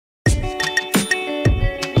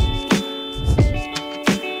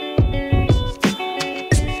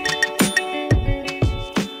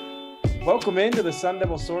Welcome into the Sun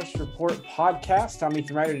Devil Source Report podcast. I'm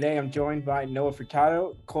Ethan Ryder. Today I'm joined by Noah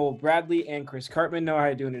Furtado, Cole Bradley, and Chris Cartman. Noah, how are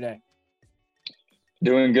you doing today?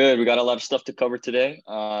 Doing good. We got a lot of stuff to cover today.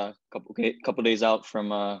 Couple days out from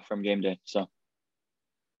game day. So,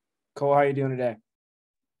 Cole, how are you doing today?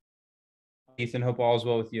 Ethan, hope all is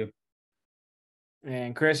well with you.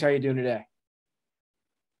 And Chris, how are you doing today?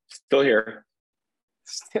 Still here.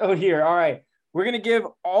 Still here. All right. We're going to give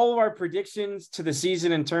all of our predictions to the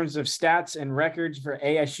season in terms of stats and records for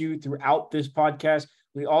ASU throughout this podcast.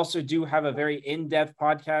 We also do have a very in-depth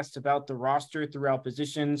podcast about the roster throughout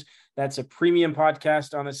positions. That's a premium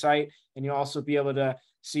podcast on the site. And you'll also be able to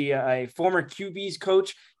see a former QB's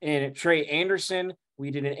coach and Trey Anderson. We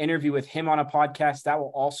did an interview with him on a podcast that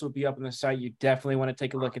will also be up on the site. You definitely want to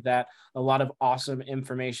take a look at that. A lot of awesome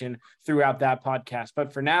information throughout that podcast.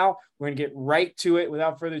 But for now, we're going to get right to it.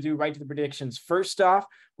 Without further ado, right to the predictions. First off,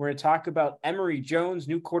 we're going to talk about Emory Jones,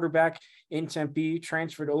 new quarterback in Tempe,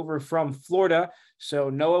 transferred over from Florida. So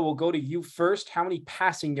Noah, we'll go to you first. How many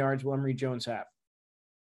passing yards will Emory Jones have?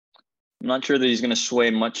 I'm not sure that he's going to sway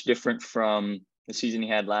much different from the season he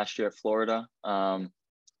had last year at Florida.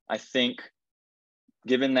 I think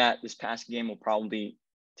given that this passing game will probably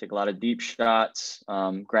take a lot of deep shots,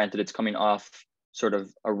 granted it's coming off sort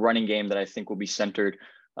of a running game that I think will be centered.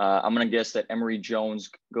 I'm going to guess that Emory Jones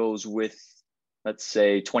goes with, let's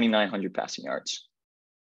say, 2,900 passing yards.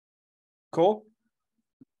 Cole?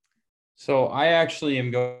 So I actually am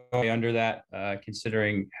going under that,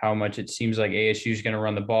 considering how much it seems like ASU is going to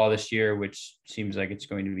run the ball this year, which seems like it's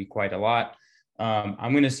going to be quite a lot.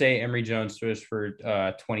 I'm going to say Emory Jones throws for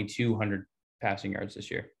 2,200 passing yards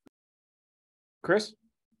this year. Chris?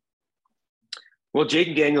 Well,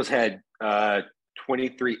 Jaden Daniels had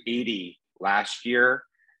 2,380 last year.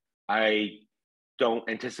 I don't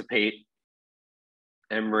anticipate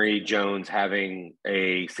Emory Jones having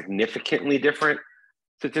a significantly different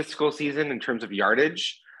statistical season in terms of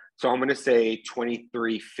yardage. So I'm going to say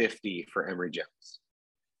 2,350 for Emory Jones.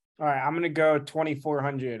 All right, I'm going to go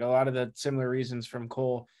 2,400. A lot of the similar reasons from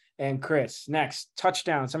Cole and Chris. Next,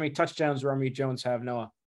 touchdowns. How many touchdowns will Emory Jones have,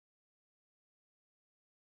 Noah?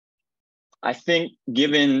 I think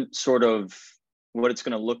given sort of what it's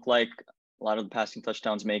going to look like, a lot of the passing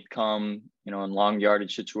touchdowns may come, in long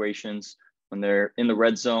yardage situations when they're in the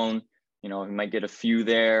red zone. He might get a few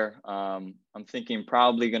there. I'm thinking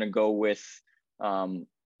probably going to go with,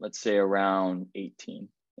 let's say, around 18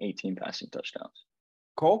 passing touchdowns.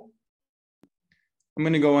 Cole? I'm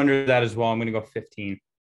going to go under that as well. I'm going to go 15.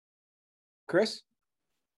 Chris?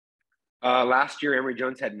 Last year, Emory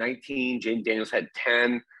Jones had 19. Jaden Daniels had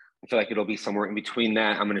 10. I feel like it'll be somewhere in between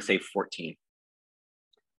that. I'm going to say 14.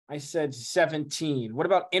 I said 17. What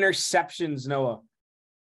about interceptions, Noah?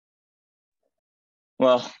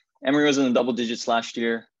 Well, Emory was in the double digits last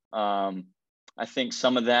year. I think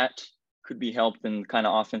some of that could be helped in the kind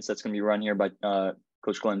of offense that's going to be run here by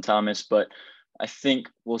Coach Glenn Thomas. But I think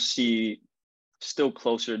we'll see still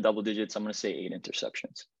closer to double digits. I'm going to say 8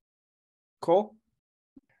 interceptions. Cole?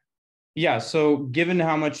 Yeah, so given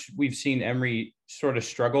how much we've seen Emory sort of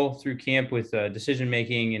struggle through camp with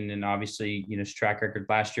decision-making and then obviously, his track record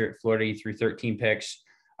last year at Florida, he threw 13 picks.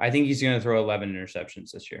 I think he's going to throw 11 interceptions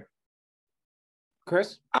this year.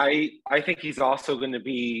 Chris? I think he's also going to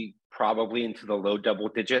be probably into the low double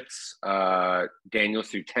digits. Daniels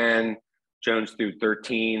threw 10, Jones threw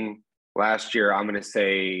 13. Last year, I'm going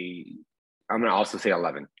to also say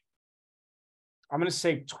 11. I'm going to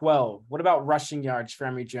say 12. What about rushing yards for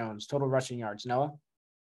Emory Jones? Total rushing yards, Noah?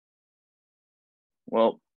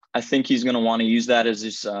 Well, I think he's going to want to use that as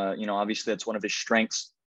his, obviously that's one of his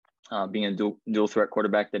strengths, being a dual threat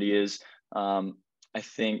quarterback that he is. I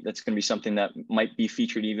think that's going to be something that might be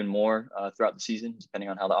featured even more throughout the season, depending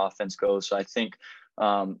on how the offense goes. So I think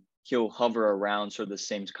he'll hover around sort of the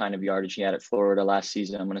same kind of yardage he had at Florida last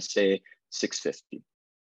season. I'm going to say 650.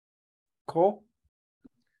 Cole?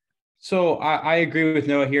 So I agree with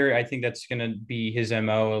Noah here. I think that's going to be his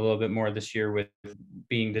MO a little bit more this year with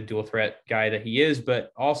being the dual threat guy that he is,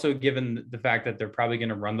 but also given the fact that they're probably going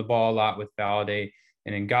to run the ball a lot with Valladay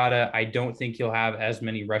and Ngata, I don't think he'll have as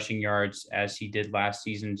many rushing yards as he did last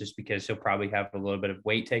season, just because he'll probably have a little bit of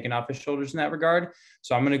weight taken off his shoulders in that regard.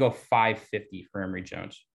 So I'm going to go 550 for Emory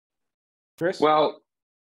Jones. Chris? Well,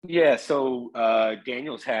 yeah, so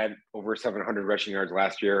Daniels had over 700 rushing yards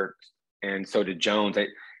last year, and so did Jones.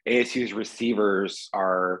 ASU's receivers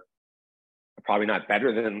are probably not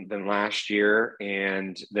better than last year,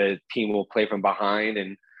 and the team will play from behind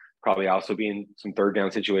and probably also be in some third down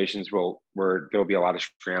situations where there'll be a lot of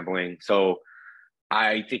scrambling. So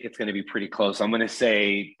I think it's going to be pretty close. I'm going to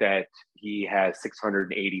say that he has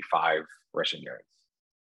 685 rushing yards.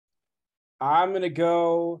 I'm going to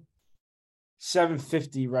go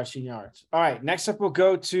 750 rushing yards. All right. Next up, we'll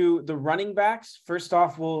go to the running backs. First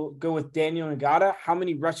off, we'll go with Daniel Ngata. How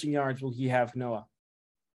many rushing yards will he have, Noah?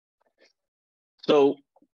 So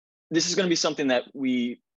this is going to be something that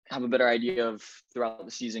we have a better idea of throughout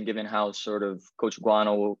the season, given how sort of Coach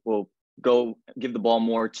Guano will go give the ball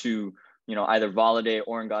more to, either Valladay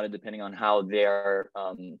or Ngata, depending on how they're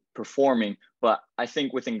performing. But I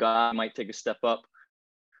think with Ngata might take a step up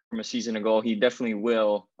from a season ago. He definitely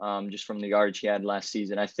will, just from the yardage he had last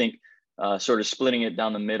season. I think sort of splitting it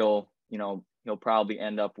down the middle, he'll probably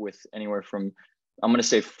end up with anywhere from, I'm going to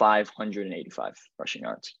say 585 rushing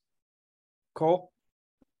yards. Cole?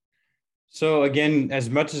 So again, as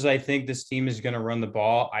much as I think this team is going to run the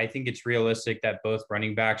ball, I think it's realistic that both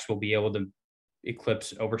running backs will be able to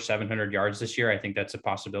eclipse over 700 yards this year. I think that's a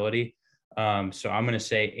possibility. So I'm going to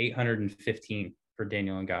say 815 for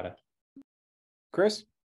Daniel Ngata. Chris?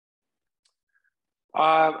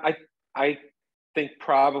 I think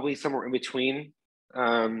probably somewhere in between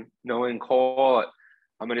Noah and Cole.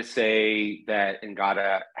 I'm going to say that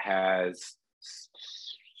Ngata has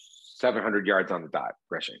 700 yards on the dot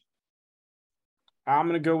rushing. I'm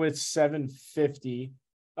going to go with 750.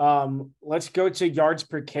 Let's go to yards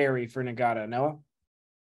per carry for Ngata. Noah?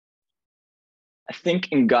 I think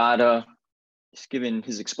Ngata, just given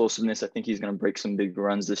his explosiveness, I think he's going to break some big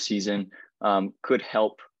runs this season. Could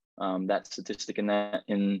help that statistic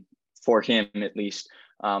for him at least.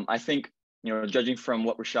 I think, judging from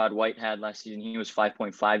what Rachaad White had last season, he was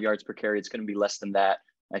 5.5 yards per carry. It's going to be less than that.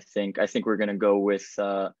 I think we're going to go with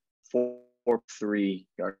 4.3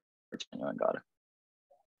 yards per Ngata.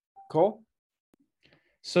 Cole?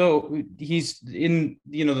 So he's in,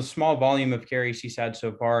 the small volume of carries he's had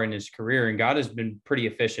so far in his career, and Ngata's been pretty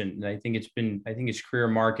efficient. And I think his career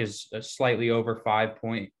mark is slightly over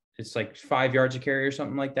it's like 5 yards a carry or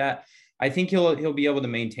something like that. I think he'll be able to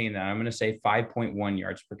maintain that. I'm going to say 5.1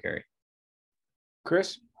 yards per carry.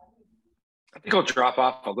 Chris? I think he'll drop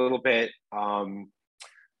off a little bit,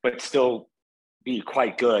 but still be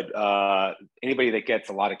quite good. Anybody that gets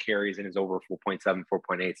a lot of carries and is over 4.7,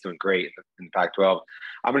 4.8 is doing great in the Pac-12.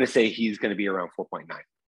 I'm going to say he's going to be around 4.9.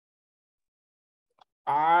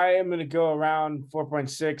 I am going to go around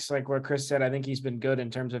 4.6, like where Chris said. I think he's been good in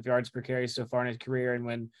terms of yards per carry so far in his career. And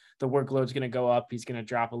when the workload's going to go up, he's going to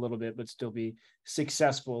drop a little bit, but still be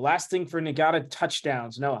successful. Last thing for Ngata,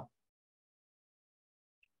 touchdowns. Noah?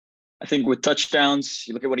 I think with touchdowns,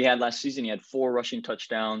 you look at what he had last season. He had 4 rushing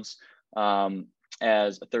touchdowns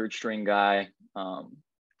as a third string guy.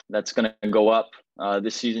 That's going to go up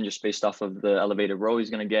this season just based off of the elevated role he's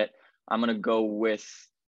going to get. I'm going to go with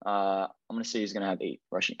I'm going to say he's going to have 8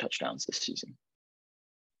 rushing touchdowns this season.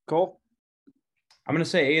 Cole? I'm going to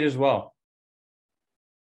say 8 as well.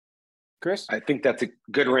 Chris? I think that's a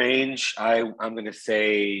good range. I'm going to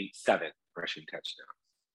say 7 rushing touchdowns.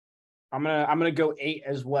 I'm gonna go 8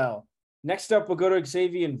 as well. Next up, we'll go to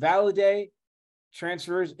Xavier Valladay,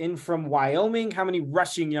 transfers in from Wyoming. How many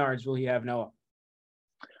rushing yards will he have, Noah?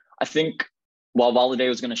 I think while Valladay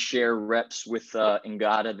was going to share reps with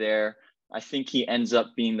Ngata there, I think he ends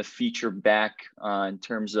up being the feature back in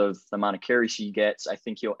terms of the amount of carries he gets. I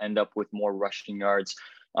think he'll end up with more rushing yards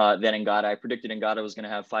than Ngata. I predicted Ngata was going to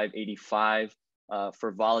have 585.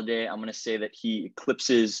 For Valladay, I'm going to say that he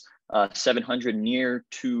eclipses 700 near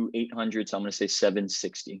to 800. So I'm going to say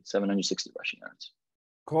 760 rushing yards.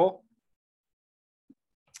 Cole?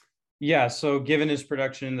 Yeah. So given his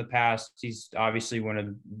production in the past, he's obviously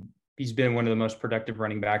he's been one of the most productive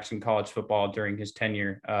running backs in college football during his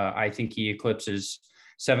tenure. I think he eclipses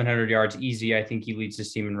 700 yards easy. I think he leads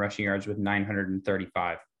his team in rushing yards with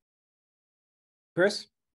 935. Chris?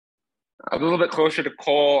 A little bit closer to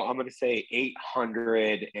Cole. I'm going to say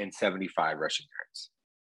 875 rushing yards.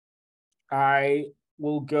 I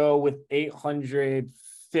will go with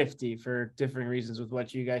 850 for different reasons with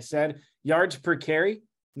what you guys said. Yards per carry,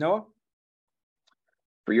 Noah?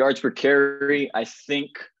 For yards per carry, I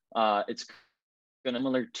think it's going to be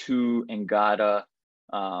similar to Ngata.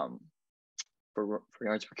 For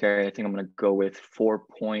yards per carry, I think I'm going to go with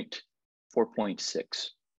 4.6.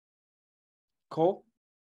 Cole?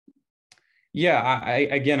 Yeah,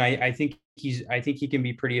 I think he can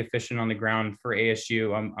be pretty efficient on the ground for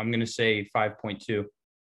ASU. I'm going to say 5.2.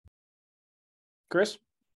 Chris?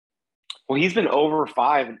 Well, he's been over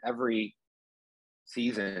 5 in every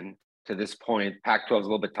season to this point. Pac-12 is a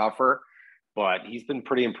little bit tougher, but he's been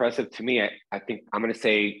pretty impressive to me. I think I'm going to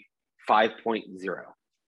say 5.0. All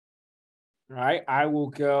right, I will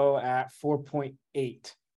go at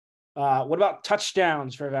 4.8. What about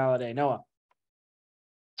touchdowns for Valladay, Noah?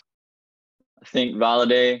 I think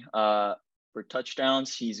Valladay for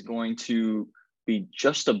touchdowns, he's going to be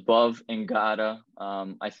just above Ngata.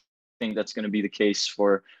 I think that's going to be the case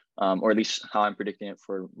for, or at least how I'm predicting it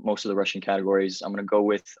for most of the rushing categories. I'm going to go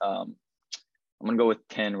with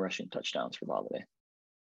 10 rushing touchdowns for Valladay.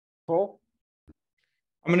 Cole?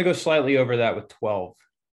 I'm going to go slightly over that with 12.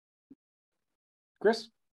 Chris?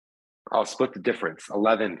 I'll split the difference.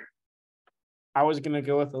 11. I was going to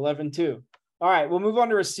go with 11 too. All right, we'll move on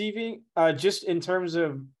to receiving. Just in terms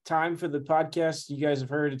of time for the podcast, you guys have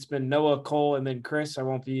heard it's been Noah, Cole, and then Chris. I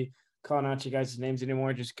won't be calling out you guys' names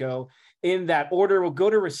anymore. Just go in that order. We'll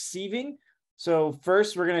go to receiving. So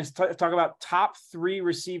first, we're going to talk about top 3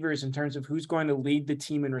 receivers in terms of who's going to lead the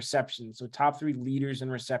team in receptions. So top 3 leaders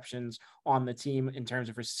in receptions on the team in terms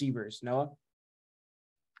of receivers. Noah?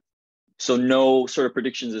 So no sort of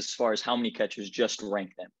predictions as far as how many catches, just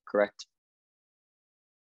rank them, correct?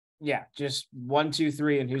 Yeah, just 1, 2,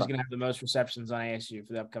 3, and who's going to have the most receptions on ASU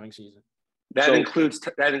for the upcoming season. That includes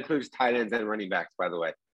tight ends and running backs, by the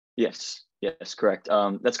way. Yes, correct.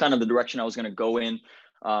 That's kind of the direction I was going to go in.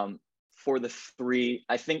 For the 3,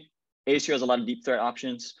 I think ASU has a lot of deep threat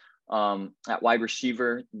options at wide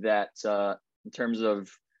receiver that in terms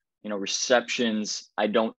of, receptions, I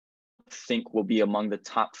don't think will be among the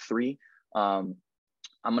top 3. I'm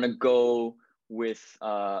going to go with,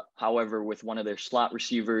 however, with one of their slot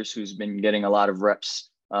receivers who's been getting a lot of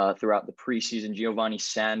reps throughout the preseason, Giovanni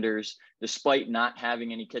Sanders. Despite not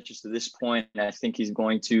having any catches to this point, I think he's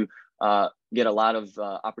going to get a lot of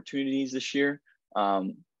opportunities this year,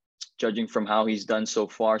 judging from how he's done so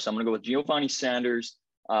far. So I'm going to go with Giovanni Sanders,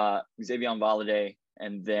 Xavier Valladay,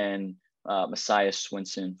 and then Messiah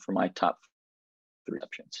Swinson for my top 3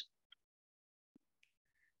 options.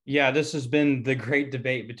 Yeah, this has been the great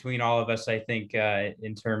debate between all of us, I think,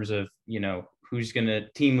 in terms of, who's going to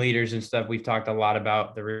team leaders and stuff. We've talked a lot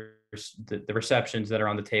about the receptions that are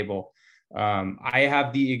on the table. I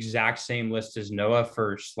have the exact same list as Noah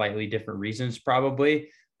for slightly different reasons, probably.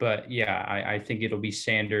 But yeah, I think it'll be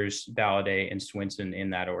Sanders, Valladay, and Swinson in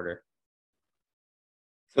that order.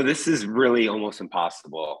 So this is really almost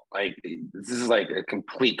impossible. Like, this is like a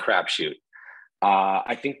complete crapshoot.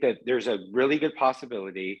 I think that there's a really good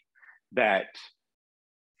possibility that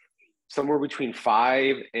somewhere between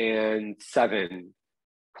 5 and 7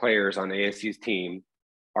 players on ASU's team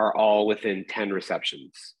are all within 10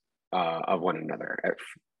 receptions of one another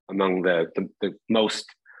among the most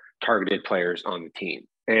targeted players on the team.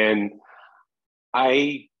 And I'm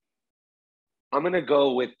going to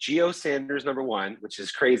go with Gio Sanders, number 1, which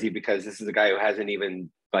is crazy because this is a guy who hasn't even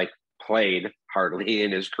played hardly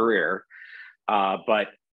in his career. But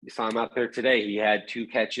you saw him out there today. He had 2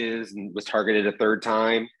 catches and was targeted a 3rd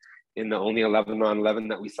time in the only 11 on 11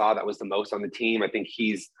 that we saw. That was the most on the team. I think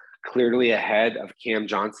he's clearly ahead of Cam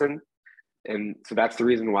Johnson. And so that's the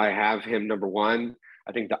reason why I have him number 1.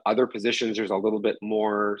 I think the other positions, there's a little bit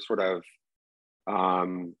more sort of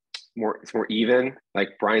it's more even,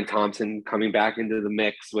 like Brian Thompson coming back into the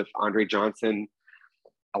mix with Andre Johnson,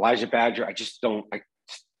 Elijah Badger. I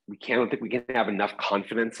don't think we can have enough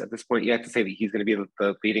confidence at this point yet to say that he's going to be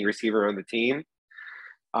the leading receiver on the team.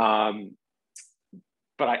 But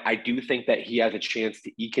I do think that he has a chance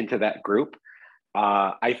to eke into that group.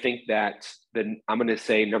 I think that I'm going to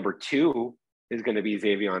say number 2 is going to be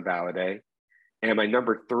Xavier Valladay. And my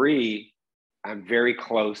number 3, I'm very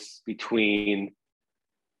close between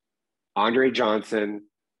Andre Johnson,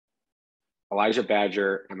 Elijah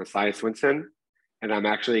Badger, and Messiah Swinson. And I'm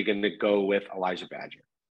actually going to go with Elijah Badger,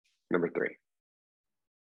 number 3.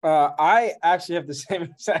 I actually have the same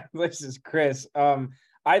exact list as Chris.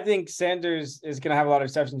 I think Sanders is going to have a lot of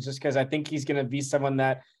receptions just because I think he's going to be someone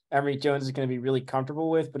that Emory Jones is going to be really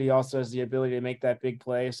comfortable with, but he also has the ability to make that big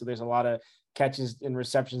play. So there's a lot of catches and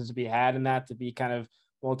receptions to be had in that, to be kind of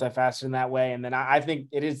multifaceted in that way. And then I think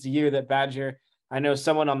it is the year that Badger, I know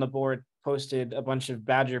someone on the board posted a bunch of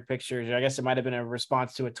Badger pictures. I guess it might've been a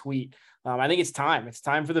response to a tweet. I think it's time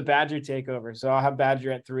for the Badger takeover. So I'll have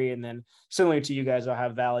Badger at 3. And then similar to you guys, I'll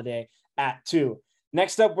have Valladay at 2.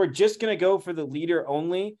 Next up, we're just going to go for the leader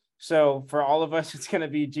only. So for all of us, it's going to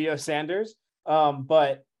be Gio Sanders.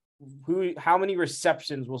 But how many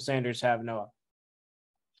receptions will Sanders have, Noah?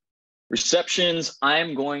 Receptions,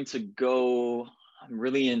 I'm going to go, I'm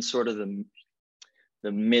really in sort of the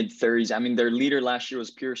mid 30s. I mean, their leader last year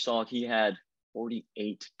was Pearsall. He had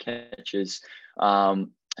 48 catches. I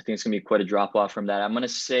think it's going to be quite a drop off from that. I'm going to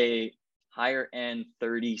say higher end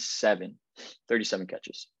 37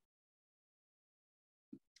 catches.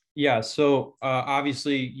 Yeah. So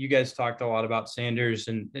obviously you guys talked a lot about Sanders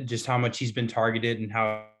and just how much he's been targeted and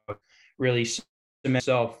how really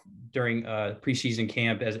himself during preseason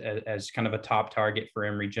camp as kind of a top target for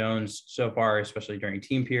Emory Jones so far, especially during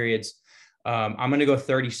team periods. I'm going to go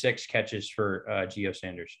 36 catches for Gio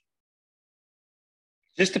Sanders.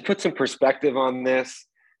 Just to put some perspective on this,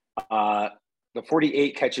 the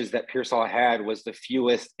 48 catches that Pearsall had was the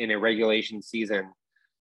fewest in a regulation season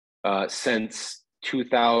since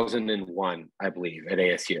 2001, I believe, at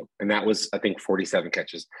ASU. And that was, I think, 47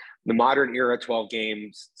 catches. The modern era 12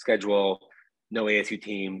 games schedule, no ASU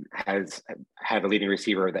team has had a leading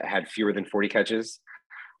receiver that had fewer than 40 catches.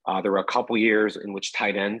 There were a couple years in which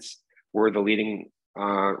tight ends were the leading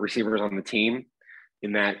receivers on the team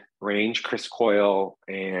in that range, Chris Coyle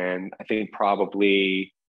and I think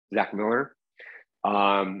probably Zach Miller.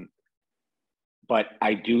 But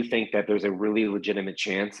I do think that there's a really legitimate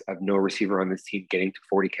chance of no receiver on this team getting to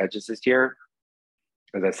 40 catches this year.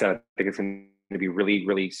 As I said, I think it's going to be really,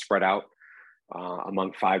 really spread out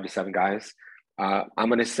among 5 to 7 guys. I'm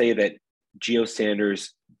going to say that Gio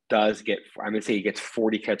Sanders I'm going to say he gets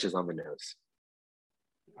 40 catches on the nose.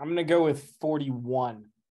 I'm going to go with 41.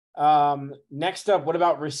 Next up, what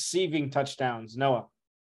about receiving touchdowns? Noah.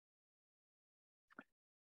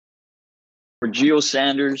 For Gio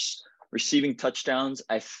Sanders, receiving touchdowns,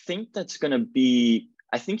 I think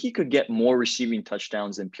he could get more receiving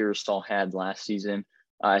touchdowns than Pearsall had last season.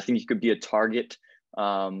 I think he could be a target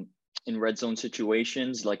in red zone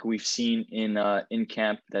situations like we've seen in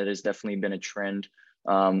camp. That has definitely been a trend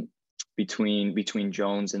between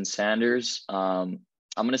Jones and Sanders. I'm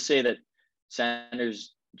going to say that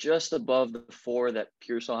Sanders just above the 4 that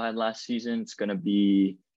Pearsall had last season. It's going to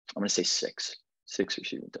be, I'm going to say 6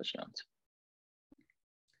 receiving touchdowns.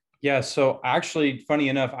 Yeah, so actually, funny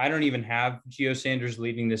enough, I don't even have Gio Sanders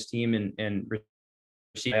leading this team and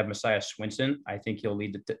I have Messiah Swinson. I think he'll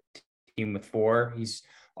lead the team with 4. He's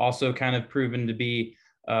also kind of proven to be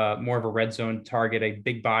more of a red zone target, a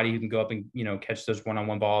big body who can go up and catch those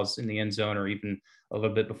one-on-one balls in the end zone or even a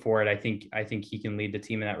little bit before it. I think he can lead the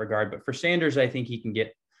team in that regard. But for Sanders, I think he can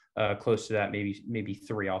get close to that, maybe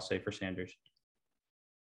 3. I'll say for Sanders.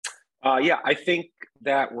 Yeah, I think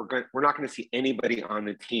that we're not going to see anybody on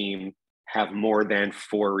the team have more than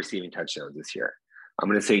 4 receiving touchdowns this year. I'm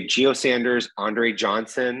going to say Gio Sanders, Andre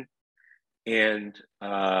Johnson, and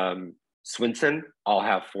Swinson all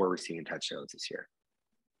have 4 receiving touchdowns this year.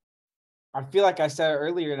 I feel like I said it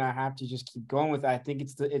earlier, and I have to just keep going with it. I think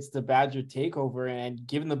it's the Badger takeover, and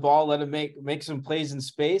give him the ball, let him make some plays in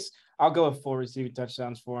space. I'll go with 4 receiving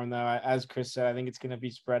touchdowns for him, though. As Chris said, I think it's going to be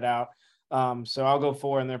spread out. So I'll go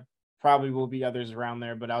 4, and there probably will be others around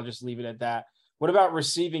there, but I'll just leave it at that. What about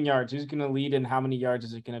receiving yards? Who's going to lead, and how many yards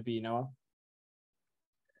is it going to be, Noah?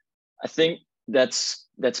 I think that's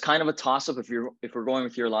kind of a toss-up if we're going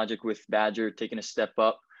with your logic with Badger taking a step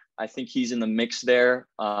up. I think he's in the mix there.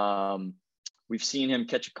 We've seen him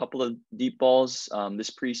catch a couple of deep balls this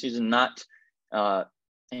preseason, not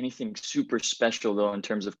anything super special though in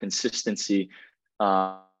terms of consistency.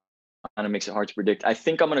 Kind of makes it hard to predict. I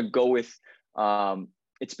think I'm going to go with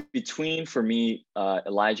it's between, for me,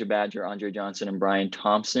 Elijah Badger, Andre Johnson, and Brian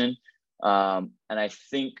Thompson. And I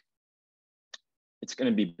think it's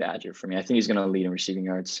going to be Badger for me. I think he's going to lead in receiving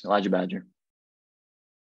yards. Elijah Badger.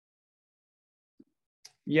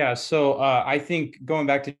 Yeah, so I think going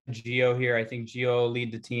back to Gio here, I think Gio will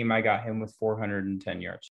lead the team. I got him with 410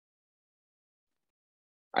 yards.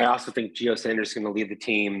 I also think Gio Sanders is going to lead the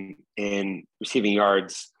team in receiving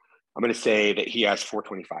yards. I'm going to say that he has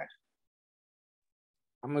 425.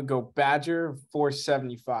 I'm going to go Badger,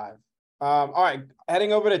 475. All right,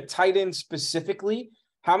 heading over to tight ends specifically,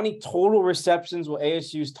 how many total receptions will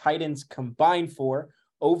ASU's tight ends combine for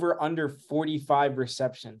over under 45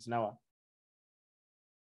 receptions, Noah?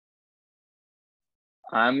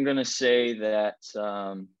 I'm going to say that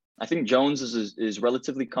I think Jones is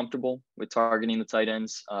relatively comfortable with targeting the tight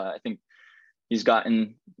ends. I think he's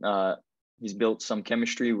built some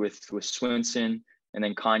chemistry with Swinson, and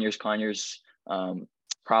then Conyers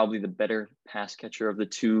probably the better pass catcher of the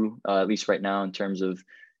two, at least right now in terms of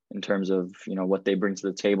what they bring to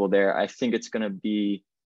the table there. I still think it's going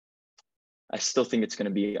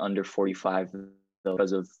to be under 45 though,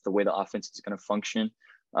 because of the way the offense is going to function.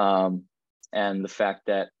 And the fact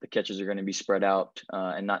that the catches are going to be spread out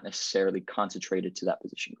and not necessarily concentrated to that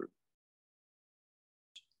position group.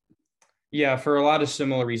 Yeah, for a lot of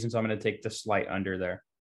similar reasons, I'm going to take the slight under there.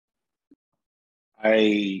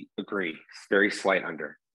 I agree. Very slight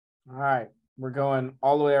under. All right. We're going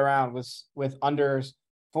all the way around with unders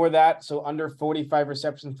for that. So under 45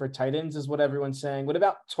 receptions for tight ends is what everyone's saying. What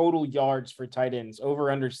about total yards for tight ends?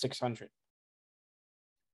 Over under 600?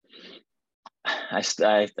 I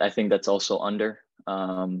think that's also under.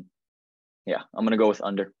 Yeah, I'm going to go with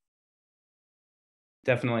under.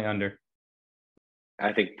 Definitely under.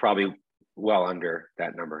 I think probably well under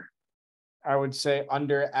that number. I would say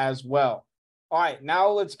under as well. All right, now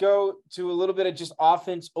let's go to a little bit of just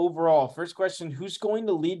offense overall. First question, who's going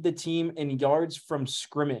to lead the team in yards from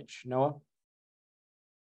scrimmage? Noah?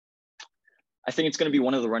 I think it's going to be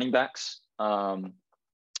one of the running backs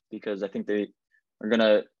because I think they are going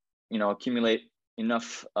to, accumulate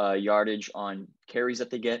enough yardage on carries that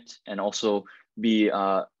they get and also be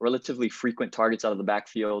relatively frequent targets out of the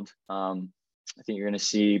backfield. I think you're going to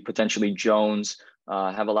see potentially Jones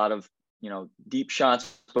have a lot of, deep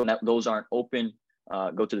shots, but those aren't open,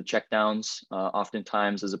 go to the checkdowns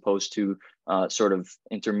oftentimes as opposed to sort of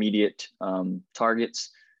intermediate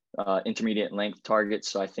targets, intermediate length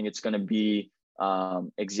targets. So I think it's going to be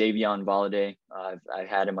Xavier Valade. I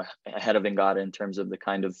had him ahead of Ngata in terms of the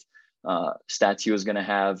kind of stats he was going to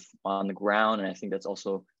have on the ground. And I think that's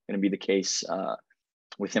also going to be the case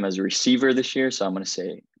with him as a receiver this year. So I'm going to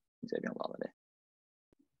say Xavier Valade.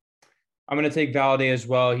 I'm going to take Valade as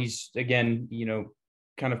well. He's, again,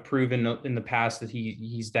 kind of proven in the past that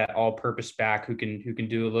he's that all-purpose back who can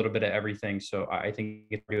do a little bit of everything. So I think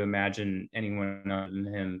it's hard to imagine anyone other than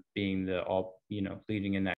him being the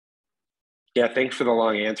leading in that. Yeah, thanks for the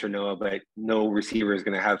long answer, Noah, but no receiver is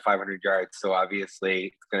going to have 500 yards. So obviously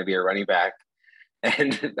it's going to be a running back.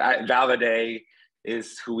 And Valade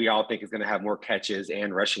is who we all think is going to have more catches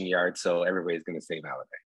and rushing yards. So everybody's going to say Valade.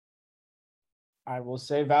 I will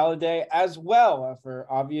say Valade as well for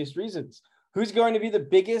obvious reasons. Who's going to be the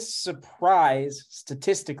biggest surprise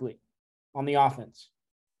statistically on the offense?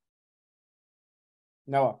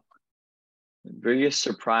 Noah. Biggest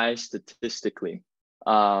surprise statistically.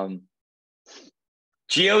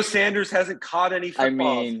 Gio Sanders hasn't caught any footballs. I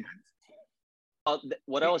mean,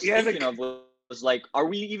 what I was thinking of was like, are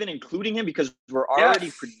we even including him? Because we're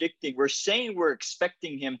already predicting, we're saying we're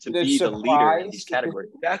expecting him to be the leader in these categories.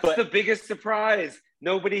 That's the biggest surprise.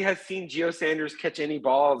 Nobody has seen Gio Sanders catch any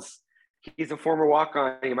balls. He's a former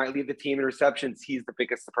walk-on. He might lead the team in receptions. He's the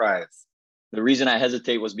biggest surprise. The reason I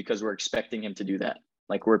hesitate was because we're expecting him to do that.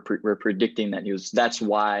 Like we're predicting that that's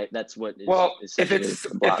what is. Well, if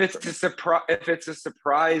it's a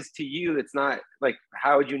surprise to you, it's not like,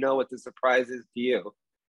 how would you know what the surprise is to you?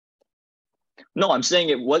 No, I'm saying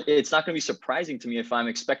it's not going to be surprising to me if I'm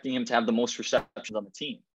expecting him to have the most receptions on the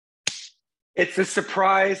team. It's a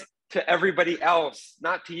surprise to everybody else,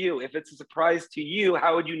 not to you. If it's a surprise to you,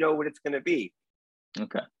 how would you know what it's going to be?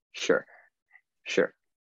 Okay, sure.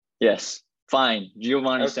 Yes, fine.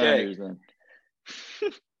 Giovanni Sanders then.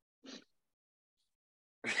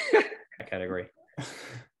 Category.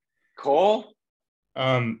 Cole?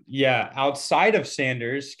 Outside of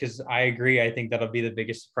Sanders, because I agree, I think that'll be the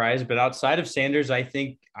biggest surprise. But outside of Sanders, I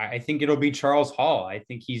think it'll be Charles Hall. I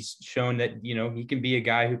think he's shown that he can be a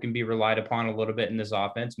guy who can be relied upon a little bit in this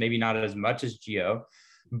offense. Maybe not as much as Gio,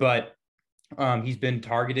 but he's been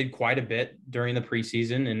targeted quite a bit during the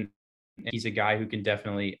preseason, and he's a guy who can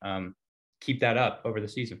definitely keep that up over the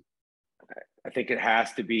season. I think it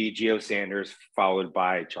has to be Gio Sanders followed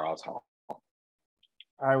by Charles Hall.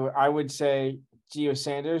 I would say Gio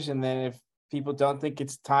Sanders, and then if people don't think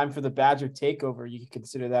it's time for the Badger takeover, you can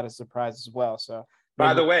consider that a surprise as well. So,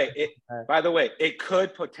 by the way, it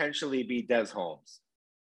could potentially be Des Holmes.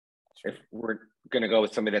 If we're going to go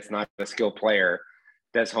with somebody that's not a skilled player,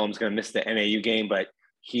 Des Holmes is going to miss the NAU game, but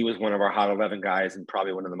he was one of our Hot 11 guys and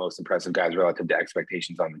probably one of the most impressive guys relative to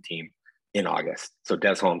expectations on the team in August. So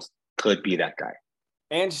Des Holmes could be that guy.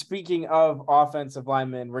 And speaking of offensive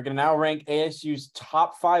linemen, we're going to now rank ASU's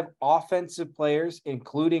top 5 offensive players,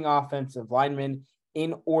 including offensive linemen,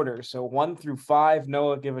 in order. So 1 through 5.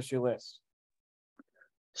 Noah, give us your list.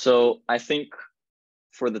 So I think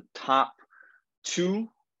for the top 2,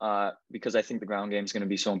 because I think the ground game is going to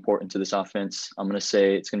be so important to this offense, I'm going to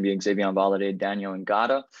say it's going to be Xavier Valade, Daniel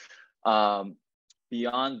Ngata.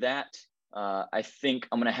 Beyond that, I think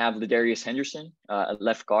I'm going to have Ladarius Henderson at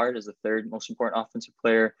left guard as the 3rd most important offensive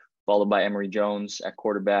player, followed by Emory Jones at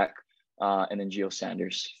quarterback, and then Gio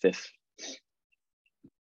Sanders 5th.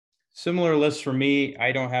 Similar list for me.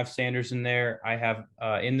 I don't have Sanders in there. I have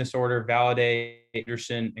in this order Valade,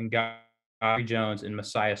 Henderson, and Emory Jones, and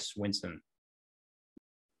Messiah Swinson.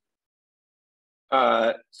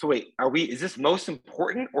 So wait, is this most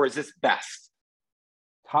important or is this best?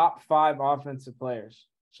 Top 5 offensive players.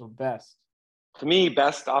 So best. To me,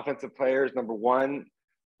 best offensive players, number 1,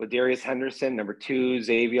 Ladarius Henderson. Number 2,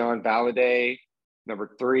 Xavier Valade.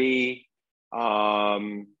 Number 3, I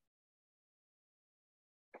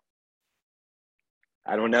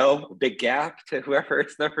don't know, a big gap to whoever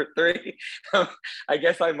is number 3. I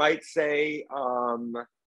guess I might say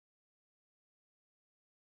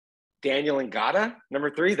Daniel Ngata, number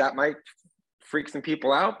 3. That might freak some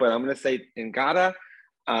people out, but I'm going to say Ngata.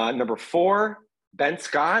 Number 4, Ben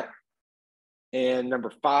Scott. And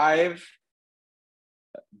number 5,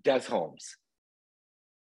 Des Holmes.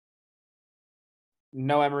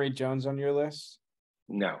 No Emory Jones on your list?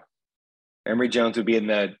 No. Emory Jones would be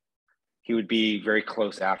he would be very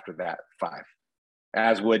close after that 5,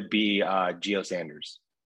 as would be Gio Sanders.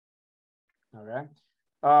 Okay.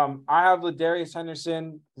 I have Ladarius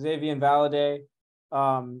Henderson, Xavier Valade,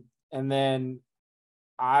 and then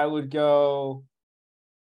I would go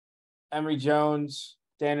Emory Jones,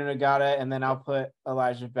 Daniel Ngata, and then I'll put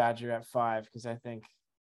Elijah Badger at 5 because I think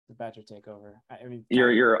the Badger take over. I mean,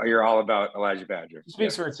 you're all about Elijah Badger. It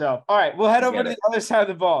speaks for itself. All right, we'll head over to it. the other side of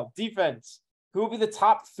the ball. Defense. Who will be the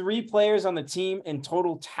top 3 players on the team in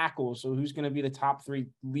total tackles? So who's going to be the top 3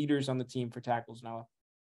 leaders on the team for tackles, Noah?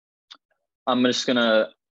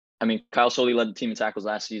 Kyle Soley led the team in tackles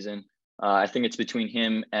last season. I think it's between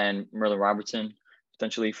him and Merlin Robertson,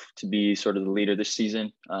 potentially to be sort of the leader this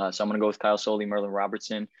season. So I'm going to go with Kyle Soley, Merlin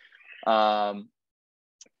Robertson. And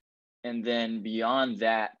then beyond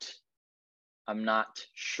that, I'm not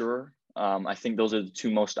sure. I think those are the 2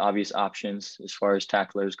 most obvious options as far as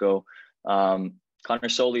tacklers go. Connor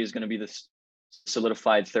Soley is going to be the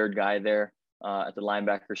solidified 3rd guy there at the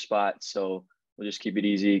linebacker spot. So we'll just keep it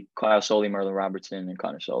easy. Kyle Soley, Merlin Robertson, and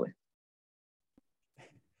Connor Soley.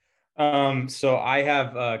 So I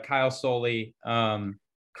have Kyle Soley,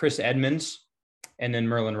 Chris Edmonds, and then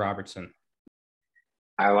Merlin Robertson.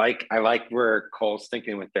 I like where Cole's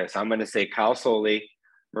thinking with this. I'm going to say Kyle Soley,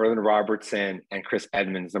 Merlin Robertson, and Chris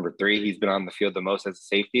Edmonds, number 3. He's been on the field the most as a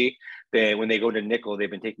safety. When they go to nickel,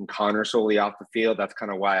 they've been taking Connor Soley off the field. That's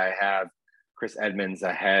kind of why I have Chris Edmonds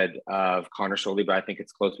ahead of Connor Soley, but I think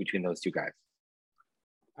it's close between those 2 guys.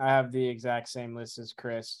 I have the exact same list as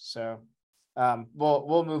Chris, so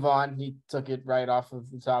we'll move on. He took it right off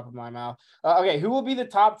of the top of my mouth. Okay, who will be the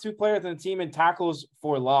top 2 players on the team in tackles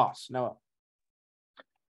for loss? Noah.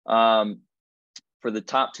 For the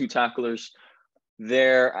top 2 tacklers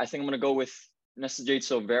there, I think I'm going to go with Nesta-Jade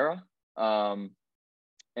Silvera.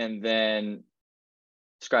 And then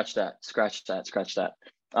scratch that.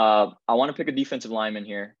 I want to pick a defensive lineman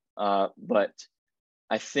here, but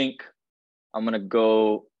I think I'm going to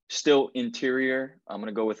go still interior. I'm going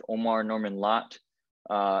to go with Omar Norman Lott.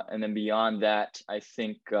 And then beyond that, I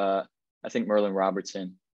think Merlin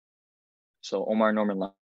Robertson. So Omar Norman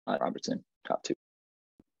Lott, Robertson, top 2.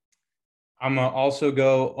 I'm going to also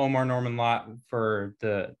go Omar Norman Lott for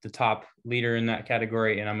the top leader in that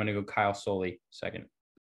category, and I'm going to go Kyle Soley second.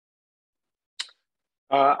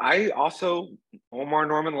 I also Omar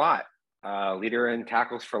Norman Lott, leader in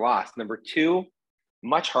tackles for loss. Number 2,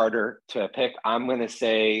 much harder to pick. I'm going to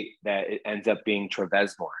say that it ends up being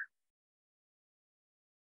Trevez Moore.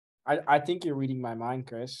 I think you're reading my mind,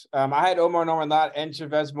 Chris. I had Omar Norman Lott and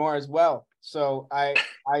Trevez Moore as well. So I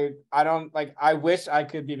don't I wish I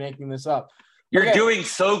could be making this up. You're doing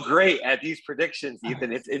so great at these predictions,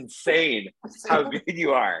 Ethan. It's insane how good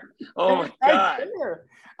you are. Oh my God.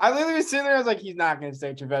 I literally was sitting there. I was like, he's not going to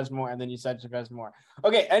say Trevez Moore. And then you said Trevez Moore.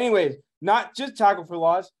 Okay. Anyways, not just tackle for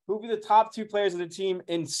loss. Who will be the top 2 players of the team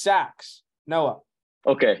in sacks? Noah.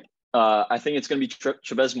 Okay. I think it's going to be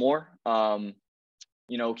Trevez Moore.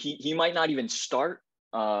 He might not even start,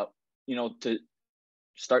 to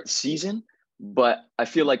start the season, but I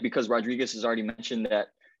feel like because Rodriguez has already mentioned that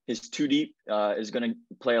his 2 deep is going to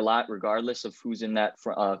play a lot regardless of who's in that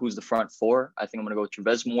who's the front 4. I think I'm going to go with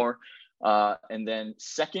Trevez Moore. And then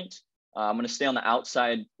second, I'm going to stay on the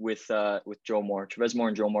outside with Joe Moore. Trevez Moore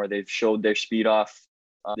and Joe Moore, they've showed their speed off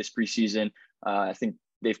this preseason. I think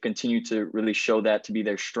they've continued to really show that to be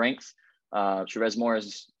their strength. Trevez Moore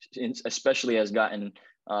especially has gotten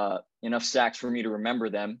enough sacks for me to remember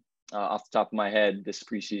them off the top of my head this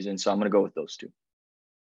preseason. So I'm going to go with those 2.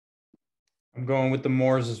 I'm going with the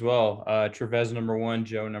Moores as well. Trevez number 1,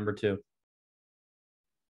 Joe number 2.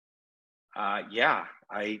 Yeah,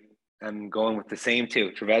 I am going with the same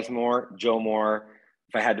 2. Trevez Moore, Joe Moore.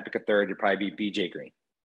 If I had to pick a third, it'd probably be BJ Green.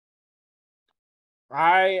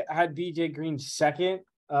 I had BJ Green second.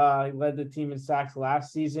 He led the team in sacks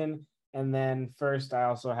last season. And then first, I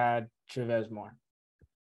also had Trevez Moore.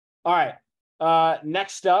 All right.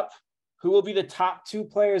 Next up, who will be the top 2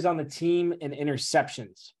 players on the team in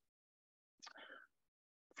interceptions?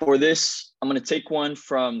 For this, I'm going to take one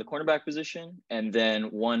from the cornerback position and then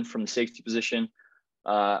one from the safety position.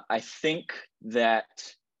 I think that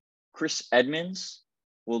Chris Edmonds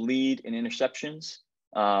will lead in interceptions.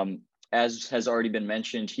 As has already been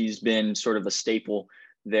mentioned, he's been sort of a staple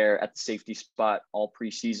there at the safety spot all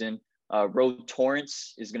preseason. Rode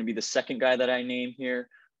Torrance is going to be the second guy that I name here.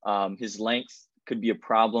 His length could be a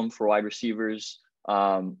problem for wide receivers.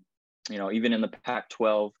 Even in the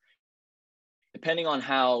Pac-12, depending on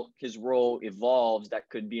how his role evolves, that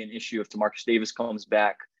could be an issue. If Tamarcus Davis comes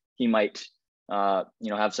back, he might, have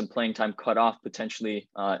some playing time cut off potentially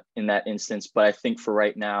in that instance. But I think for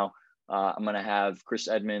right now, I'm going to have Chris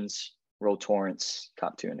Edmonds, Ro Torrence,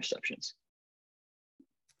 top 2 interceptions.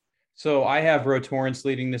 So I have Ro Torrence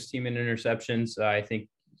leading this team in interceptions. I think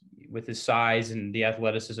with his size and the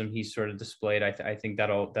athleticism he's sort of displayed, I think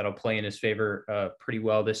that'll play in his favor pretty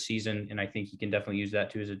well this season. And I think he can definitely use that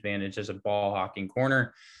to his advantage as a ball hawking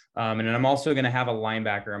corner. And then I'm also going to have a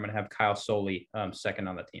linebacker. I'm going to have Kyle Soelle second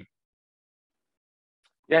on the team.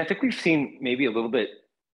 Yeah, I think we've seen maybe a little bit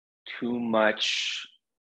too much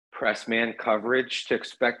press man coverage to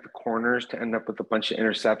expect the corners to end up with a bunch of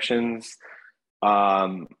interceptions.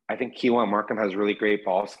 I think Keywan Markham has really great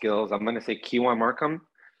ball skills. I'm going to say Keywan Markham,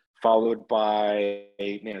 followed by,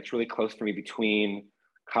 it's really close for me between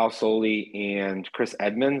Kyle Soelle and Chris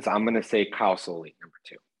Edmonds. I'm going to say Kyle Soelle, number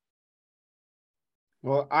 2.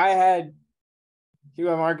 Well, I had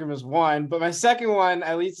Keywan Markham as 1, but my second one,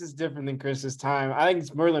 at least, is different than Chris's time. I think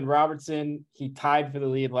it's Merlin Robertson. He tied for the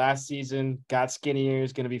lead last season, got skinnier,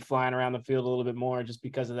 is going to be flying around the field a little bit more just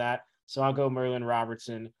because of that. So I'll go Merlin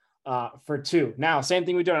Robertson for 2. Now, same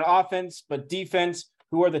thing we do on offense, but defense.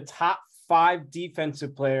 Who are the top 5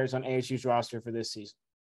 defensive players on ASU's roster for this season?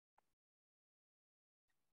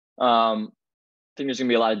 I think there's going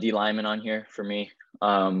to be a lot of D linemen on here for me.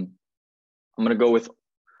 I'm going to go with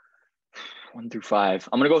 1 through 5.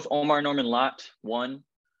 I'm going to go with Omar Norman Lott, 1.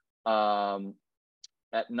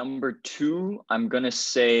 At number 2, I'm going to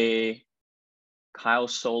say Kyle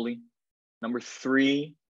Soelle. Number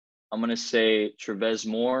 3, I'm going to say Trevez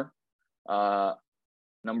Moore.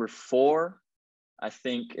 Number 4, I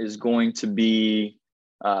think, is going to be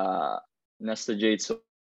Nesta Jade Silver.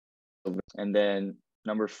 And then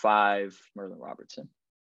number 5, Merlin Robertson.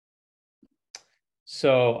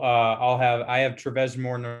 So I have Trevez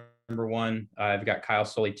Moore number 1. I've got Kyle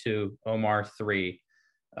Soelle 2, Omar 3.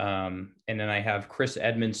 And then I have Chris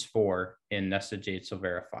Edmonds 4 and Nesta Jade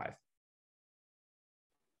Silvera 5.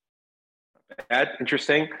 That's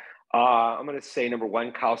interesting. I'm going to say number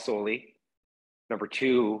 1, Kyle Soelle. Number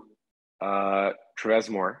 2, Trevez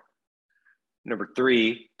Moore. Number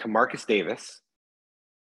 3, Tamarcus Davis,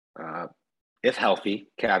 if healthy,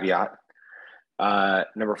 caveat.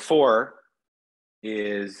 Number 4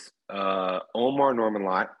 is Omar Norman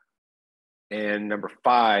Lott. And number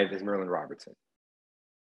 5 is Merlin Robertson.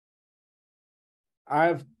 I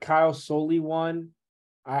have Kyle Soelle 1.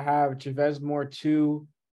 I have Trevez Moore 2.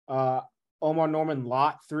 Omar Norman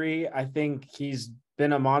Lott 3. I think he's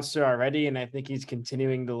been a monster already, and I think he's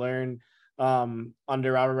continuing to learn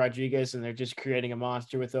under Robert Rodriguez, and they're just creating a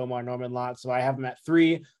monster with Omar Norman Lott. So I have him at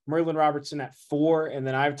 3, Merlin Robertson at 4, and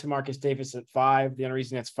then I have Tamarcus Davis at 5. The only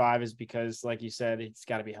reason it's 5 is because, like you said, it's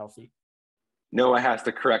got to be healthy. Noah has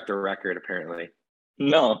to correct the record, apparently.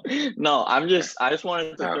 No, I just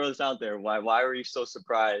wanted to throw this out there. Why were you so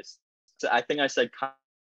surprised? So I think I said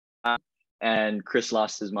Kyle, and Chris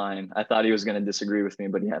lost his mind. I thought he was going to disagree with me,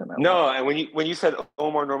 but he had him at 1. And when you said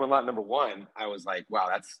Omar Norman Lott number 1, I was like, wow,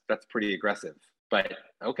 that's pretty aggressive. But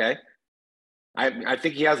okay, I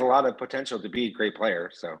think he has a lot of potential to be a great player.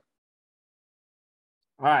 So, all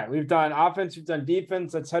right, we've done offense, we've done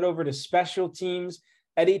defense. Let's head over to special teams.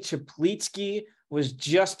 Eddie Czaplicki was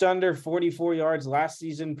just under 44 yards last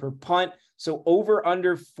season per punt. So over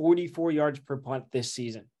under 44 yards per punt this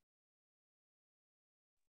season.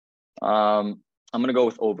 I'm going to go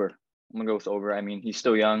with over. I mean, he's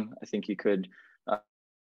still young. I think he could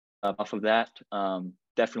off of that.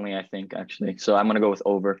 Definitely, I think, actually. So I'm going to go with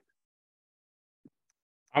over.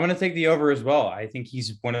 I'm going to take the over as well. I think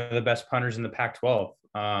he's one of the best punters in the Pac-12.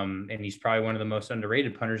 And he's probably one of the most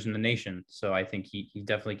underrated punters in the nation. So I think he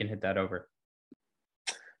definitely can hit that over.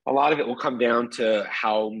 A lot of it will come down to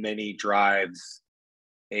how many drives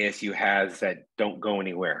ASU has that don't go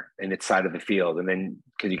anywhere in its side of the field. And then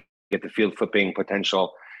because you get the field flipping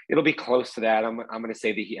potential, it'll be close to that. I'm going to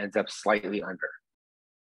say that he ends up slightly under.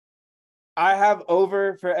 I have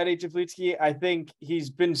over for Eddie Czaplicki. I think he's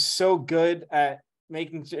been so good at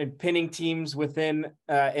making and pinning teams within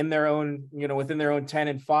their own 10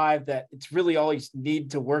 and 5 that it's really all he's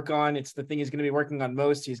need to work on. It's the thing he's going to be working on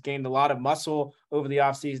most. He's gained a lot of muscle over the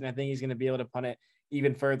offseason. I think he's going to be able to punt it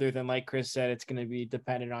even further than, like Chris said, it's going to be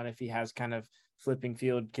dependent on if he has kind of flipping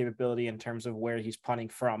field capability in terms of where he's punting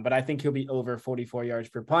from. But I think he'll be over 44 yards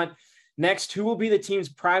per punt. Next, who will be the team's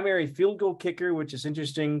primary field goal kicker, which is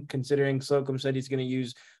interesting considering Slocum said he's going to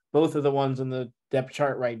use both of the ones on the depth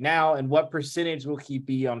chart right now. And what percentage will he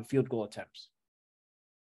be on field goal attempts?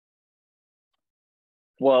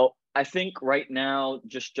 Well, I think right now,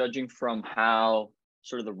 just judging from how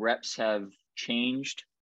sort of the reps have changed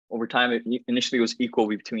over time, initially it was equal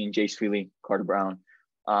between Jace Feely, Carter Brown.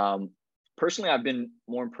 Personally, I've been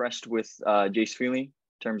more impressed with Jace Feely in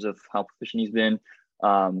terms of how proficient he's been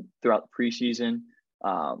throughout the preseason.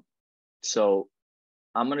 So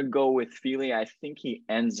I'm going to go with Feely. I think he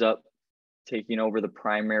ends up taking over the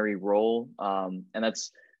primary role. And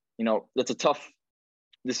that's a tough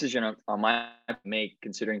decision on my make,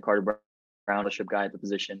 considering Carter Brown, a guy at the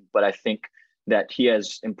position. But I think that he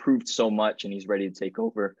has improved so much and he's ready to take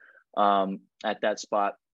over at that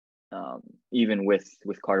spot. Even with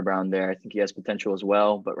Carter Brown there, I think he has potential as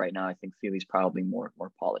well. But right now, I think Feely's probably more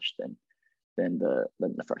polished than the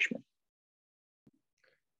freshman.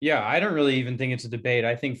 Yeah, I don't really even think it's a debate.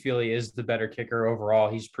 I think Feely is the better kicker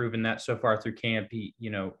overall. He's proven that so far through camp. He,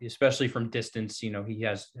 especially from distance, he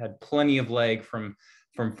has had plenty of leg from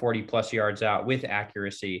 40 plus yards out with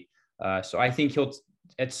accuracy. So I think he'll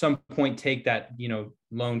at some point take that,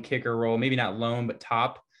 lone kicker role, maybe not lone, but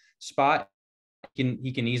top spot.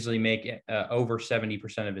 He can easily make over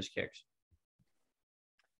 70% of his kicks.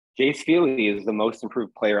 Jace Feely is the most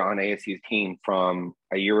improved player on ASU's team from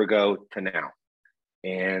a year ago to now.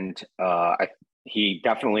 And he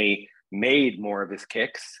definitely made more of his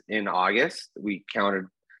kicks in August. We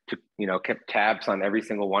kept tabs on every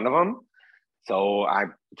single one of them. So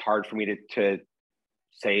it's hard for me to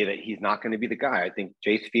say that he's not going to be the guy. I think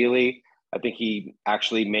Jace Feely, I think he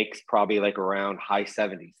actually makes probably like around high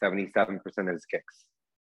 70s, 77% of his kicks.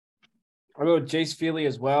 I'll go with Jace Feely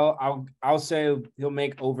as well. I'll say he'll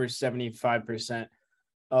make over 75%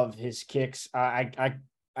 of his kicks.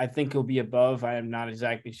 I think he'll be above. I am not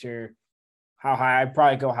exactly sure how high. I'd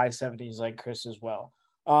probably go high 70s like Chris as well.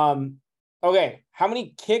 Okay. How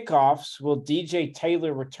many kickoffs will DJ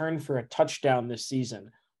Taylor return for a touchdown this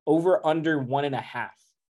season? Over, under 1.5?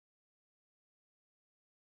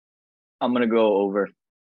 I'm going to go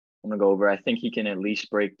over. I think he can at least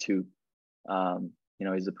break 2.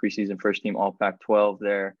 He's a preseason first team All Pac-12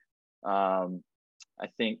 there. I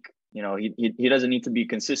think, he doesn't need to be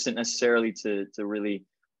consistent necessarily to really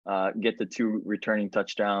get the 2 returning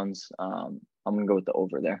touchdowns. I'm going to go with the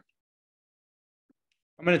over there.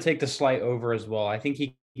 I'm going to take the slight over as well. I think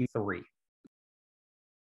he can 3.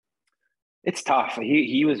 It's tough.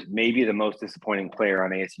 He was maybe the most disappointing player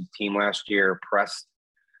on ASU's team last year, pressed.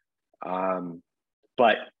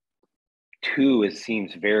 But 2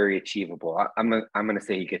 seems very achievable. I'm gonna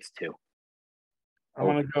say he gets 2. I'm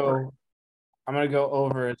gonna go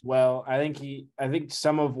over as well. I think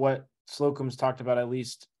some of what Slocum's talked about, at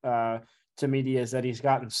least to media, is that he's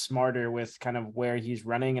gotten smarter with kind of where he's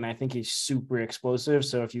running, and I think he's super explosive.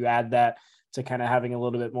 So if you add that to kind of having a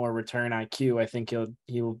little bit more return IQ, I think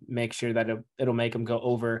he'll make sure that it'll make him go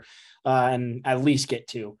over and at least get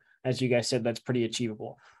 2. As you guys said, that's pretty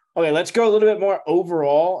achievable. Okay, let's go a little bit more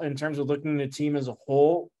overall in terms of looking at the team as a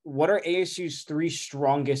whole. What are ASU's 3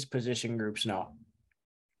 strongest position groups now?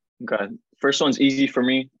 Okay, first one's easy for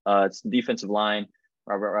me. It's the defensive line.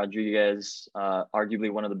 Robert Rodriguez,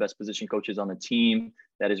 arguably one of the best position coaches on the team.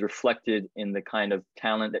 That is reflected in the kind of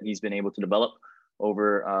talent that he's been able to develop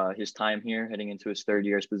over his time here, heading into his 3rd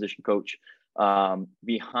year as position coach.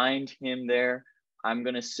 Behind him there, I'm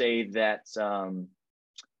going to say that the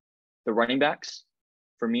running backs,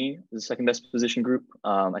 for me, is the 2nd best position group.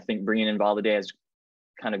 I think bringing in Valadez has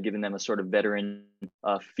kind of given them a sort of veteran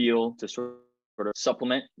feel to sort of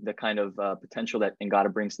supplement the kind of potential that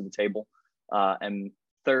Ngata brings to the table. And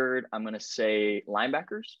 3rd, I'm going to say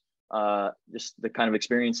linebackers. Just the kind of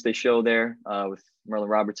experience they show there with Merlin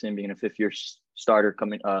Robertson being a 5th-year starter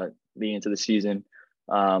coming leading into the season.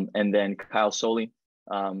 And then Kyle Soley.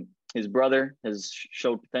 His brother has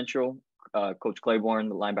showed potential. Coach Claiborne,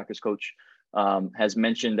 the linebackers coach, has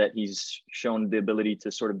mentioned that he's shown the ability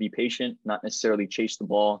to sort of be patient, not necessarily chase the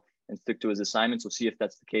ball and stick to his assignments. We'll see if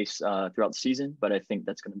that's the case throughout the season, but I think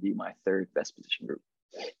that's going to be my 3rd best position group.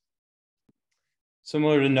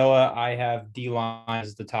 Similar to Noah, I have D-line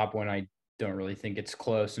as the top one. I don't really think it's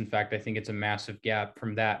close. In fact, I think it's a massive gap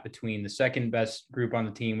from that between the 2nd best group on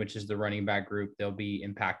the team, which is the running back group. They'll be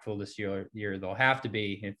impactful this year. They'll have to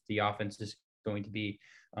be if the offense is going to be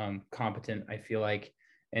competent, I feel like.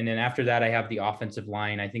 And then after that, I have the offensive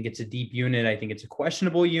line. I think it's a deep unit. I think it's a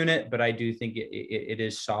questionable unit, but I do think it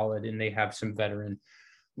is solid, and they have some veteran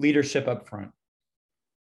leadership up front.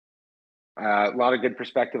 A lot of good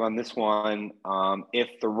perspective on this one. If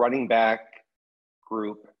the running back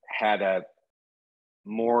group had a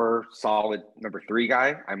more solid number 3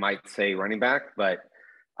 guy, I might say running back, but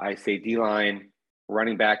I say D-line,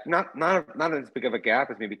 running back, not as big of a gap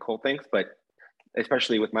as maybe Cole thinks, but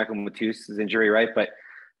especially with Michael Matus's injury, right? But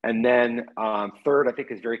And then third, I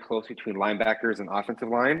think is very close between linebackers and offensive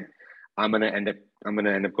line. I'm gonna end up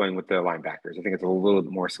going with the linebackers. I think it's a little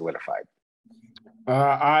bit more solidified.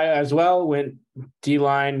 I as well went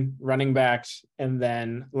D-line, running backs, and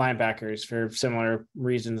then linebackers for similar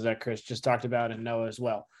reasons that Chris just talked about and Noah as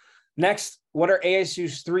well. Next, what are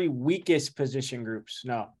ASU's 3 weakest position groups?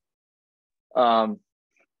 No. For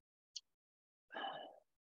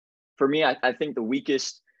me, I think the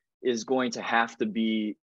weakest is going to have to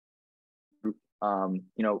be,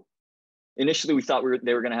 initially we thought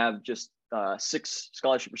they were going to have just 6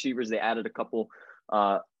 scholarship receivers. They added a couple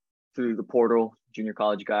through the portal, junior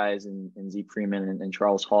college guys, and Zeke Freeman and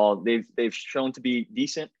Charles Hall. They've shown to be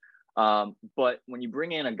decent. But when you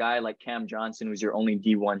bring in a guy like Cam Johnson, who's your only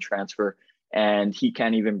D1 transfer, and he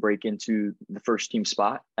can't even break into the first team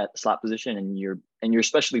spot at the slot position, and you're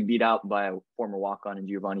especially beat out by a former walk-on in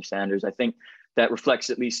Giovanni Sanders, I think that reflects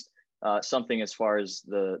at least something as far as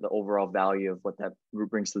the overall value of what that group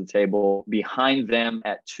brings to the table. Behind them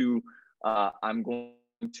at 2, I'm going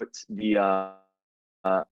to put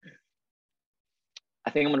I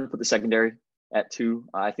think I'm going to put the secondary at 2.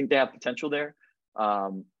 I think they have potential there.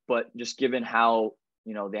 But just given how,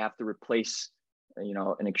 they have to replace,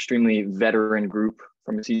 an extremely veteran group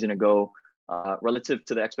from a season ago, relative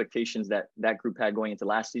to the expectations that group had going into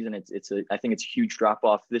last season, I think it's a huge drop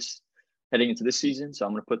off heading into this season. So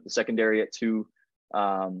I'm going to put the secondary at 2.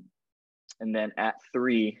 And then at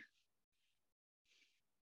 3,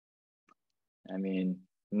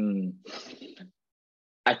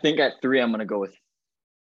 I think at 3, I'm going to go with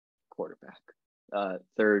quarterback.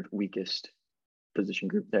 Third weakest position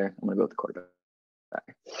group there. I'm going to go with the quarterback.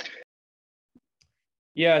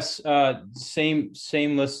 Yes,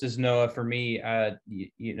 same list as Noah for me. Wide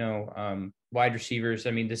receivers.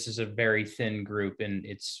 This is a very thin group, and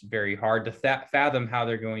it's very hard to fathom how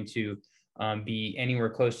they're going to be anywhere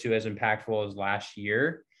close to as impactful as last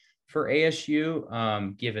year for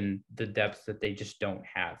ASU, given the depth that they just don't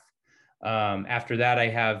have. After that, I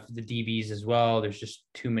have the DBs as well. There's just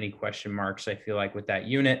too many question marks, I feel like, with that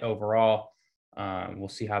unit overall. We'll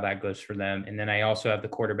see how that goes for them. And then I also have the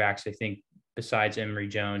quarterbacks. I think besides Emory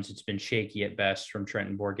Jones, it's been shaky at best from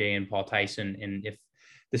Trenton Bourguet and Paul Tyson. And if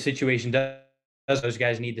the situation does those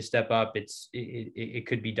guys need to step up, it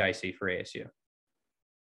could be dicey for ASU.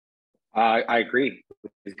 I agree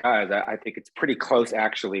with these guys. I think it's pretty close,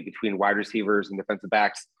 actually, between wide receivers and defensive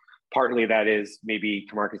backs. Partly that is maybe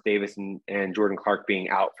Tamarcus Davis and Jordan Clark being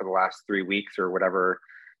out for the last 3 weeks or whatever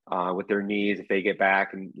with their knees. If they get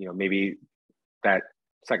back, and maybe that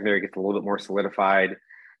secondary gets a little bit more solidified.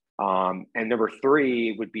 And number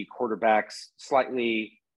 3 would be quarterbacks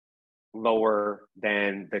slightly lower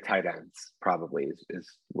than the tight ends, probably is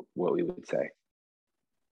what we would say.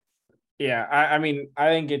 Yeah, I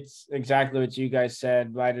think it's exactly what you guys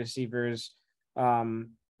said. Wide receivers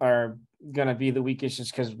are going to be the weakest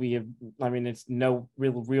just because it's no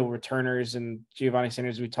real returners, and Giovanni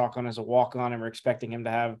Sanders we talk on as a walk-on, and we're expecting him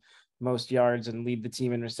to have most yards and lead the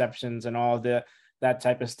team in receptions and all of that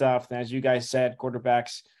type of stuff. And as you guys said,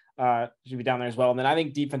 quarterbacks should be down there as well. And then I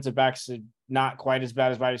think defensive backs are not quite as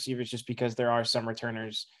bad as wide receivers, just because there are some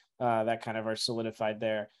returners that kind of are solidified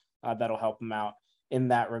there that'll help them out in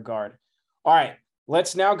that regard. All right,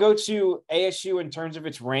 let's now go to ASU in terms of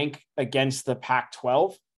its rank against the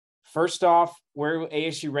Pac-12. First off, where will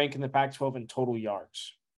ASU rank in the Pac-12 in total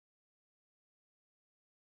yards?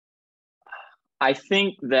 I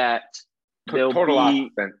think that total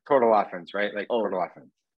offense, right? Total offense.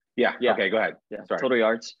 Yeah. Okay, go ahead. Yeah. Sorry. Total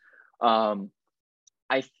yards.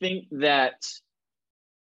 I think that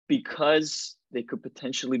because they could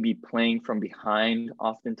potentially be playing from behind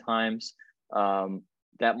oftentimes,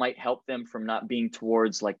 that might help them from not being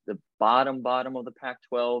towards like the bottom of the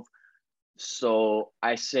Pac-12. So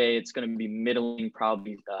I say it's going to be middling,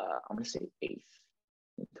 probably. I'm going to say 8th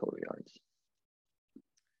in total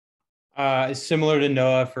yards. Similar to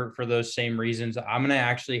Noah for those same reasons. I'm going to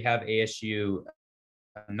actually have ASU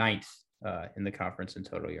 9th in the conference in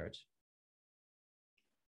total yards.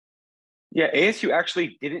 Yeah, ASU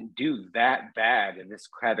actually didn't do that bad in this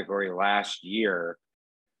category last year.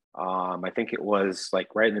 I think it was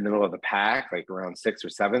like right in the middle of the pack, like around 6th or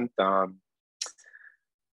 7th.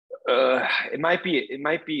 It might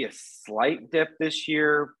be a slight dip this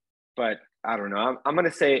year, but I don't know. I'm going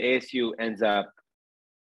to say ASU ends up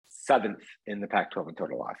 7th in the Pac-12 in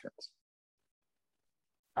total offense.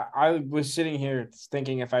 I was sitting here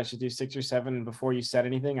thinking if I should do 6 or 7. Before you said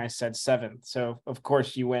anything, I said 7th. So, of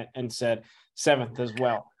course, you went and said 7th as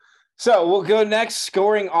well. So, we'll go next,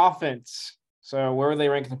 scoring offense. So, where are they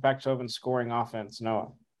ranked in the Pac-12 in scoring offense,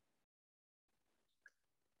 Noah?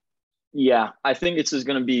 Yeah, I think this is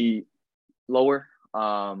going to be lower.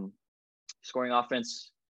 Scoring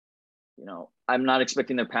offense, I'm not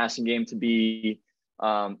expecting their passing game to be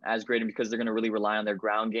as great, and because they're going to really rely on their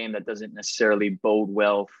ground game, that doesn't necessarily bode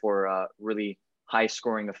well for really high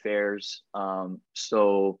scoring affairs.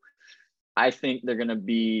 So I think they're going to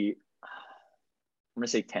be, I'm going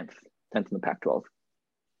to say 10th in the Pac-12.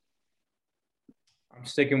 I'm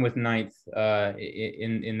sticking with 9th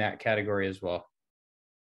in that category as well.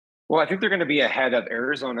 Well, I think they're going to be ahead of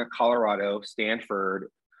Arizona, Colorado, Stanford,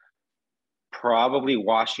 probably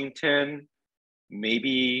Washington,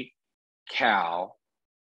 maybe Cal.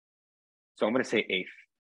 So I'm going to say 8th.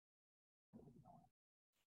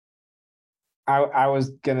 I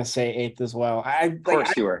was gonna say 8th as well. Of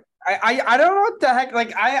course you were. I don't know what the heck.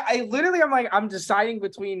 Like I literally I'm deciding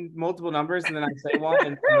between multiple numbers and then I say one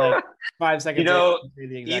and like 5 seconds.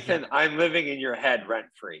 Ethan, I'm living in your head rent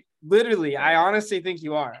free. Literally, I honestly think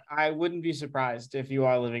you are. I wouldn't be surprised if you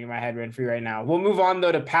are living in my head rent free right now. We'll move on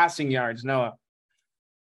though to passing yards. Noah.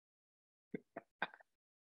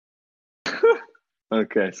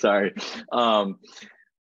 Okay, sorry.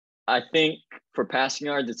 I think for passing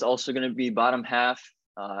yards, it's also going to be bottom half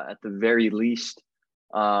at the very least.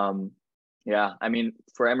 Yeah, I mean,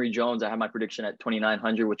 for Emory Jones, I have my prediction at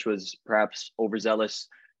 2,900, which was perhaps overzealous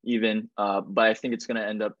even. But I think it's going to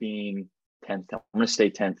end up being 10th. I'm going to stay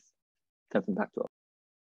 10th in Pac-12.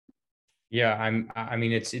 Yeah, I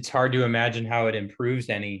mean, it's hard to imagine how it improves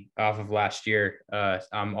any off of last year.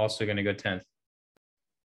 I'm also going to go 10th.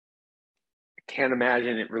 Can't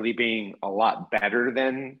imagine it really being a lot better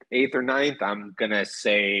than 8th or 9th. I'm going to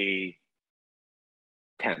say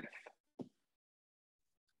 10th.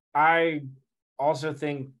 I also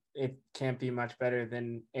think it can't be much better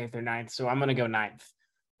than 8th or 9th, so I'm going to go 9th.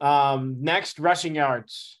 Next, rushing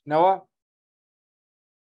yards. Noah?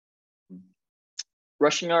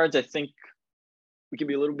 Rushing yards, I think we can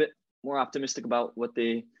be a little bit more optimistic about what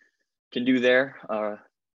they can do there,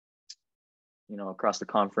 across the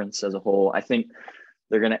conference as a whole. I think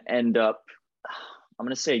they're going to end up, I'm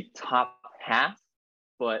going to say top half,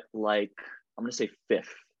 but I'm going to say fifth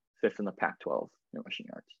in the Pac-12 in rushing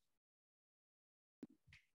yards.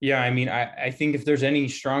 Yeah, I mean, I think if there's any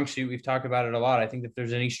strong suit, we've talked about it a lot. I think if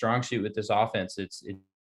there's any strong suit with this offense, it's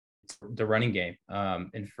the running game.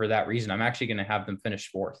 And for that reason, I'm actually going to have them finish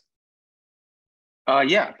 4th.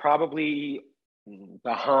 Yeah, probably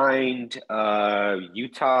behind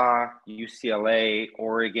Utah, UCLA,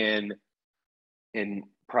 Oregon, and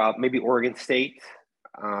maybe Oregon State.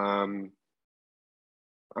 I'm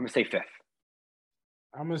going to say 5th.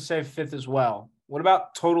 I'm going to say 5th as well. What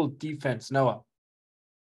about total defense, Noah?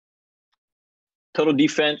 Total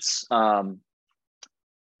defense, I'm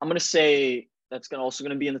going to say that's also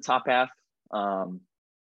going to be in the top half. I'm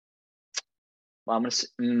going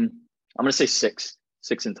to say 6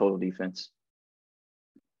 in total defense.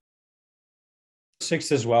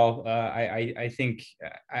 6 as well. I think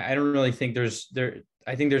I don't really think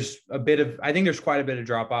I think there's quite a bit of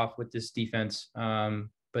drop off with this defense.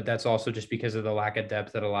 But that's also just because of the lack of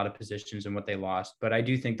depth at a lot of positions and what they lost. But I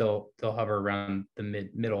do think they'll hover around the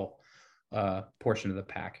middle portion of the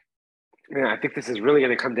pack. Yeah, I think this is really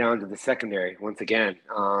going to come down to the secondary once again.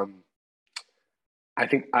 I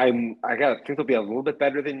think they'll be a little bit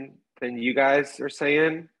better than you guys are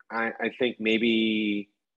saying. I think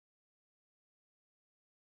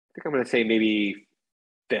I'm going to say maybe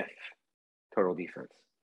 5th total defense.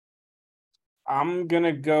 I'm going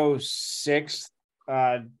to go 6th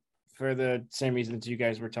for the same reasons you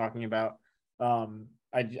guys were talking about.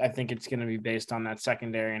 I think it's going to be based on that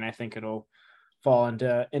secondary, and I think it'll fall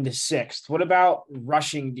into 6th. What about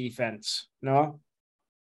rushing defense, Noah?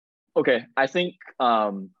 Okay, I think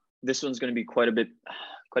this one's going to be quite a bit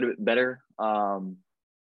better.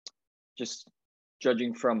 Just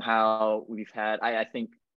judging from how we've had, I think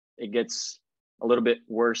it gets a little bit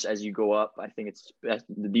worse as you go up. I think it's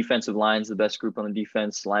the defensive line's the best group on the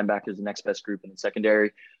defense. Linebackers the next best group in the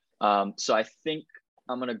secondary. So I think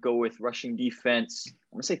I'm going to go with rushing defense.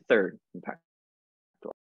 I'm going to say 3rd in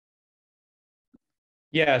Pac-12.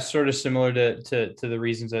 Yeah, sort of similar to the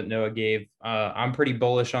reasons that Noah gave. I'm pretty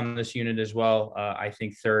bullish on this unit as well. I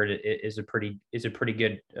think 3rd is a pretty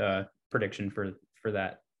good prediction for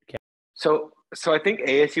that. So I think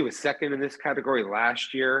ASU was 2nd in this category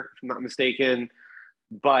last year, if I'm not mistaken.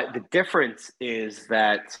 But the difference is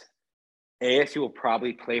that ASU will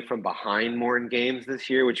probably play from behind more in games this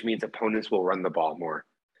year, which means opponents will run the ball more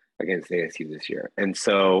against ASU this year. And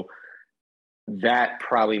so that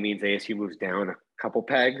probably means ASU moves down a couple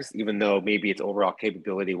pegs, even though maybe its overall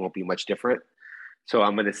capability won't be much different. So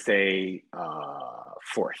I'm going to say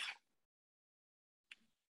 4th.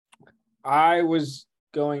 I was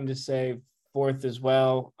going to say fourth as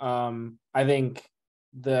well. I think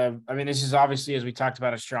this is obviously, as we talked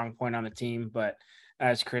about, a strong point on the team, but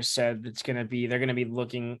as Chris said, they're going to be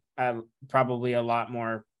looking at probably a lot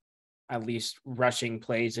more, at least rushing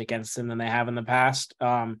plays against them than they have in the past.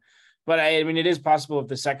 But it is possible if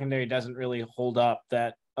the secondary doesn't really hold up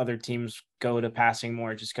that other teams go to passing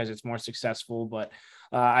more just because it's more successful. But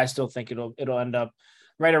I still think it'll end up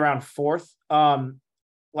right around fourth.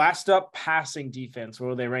 Last up, passing defense. Where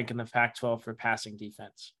will they rank in the Pac-12 for passing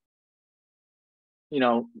defense?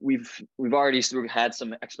 We've already had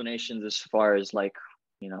some explanations as far as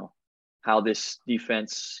how this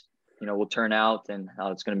defense, will turn out and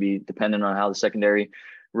how it's going to be dependent on how the secondary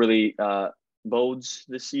really bodes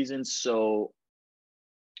this season. So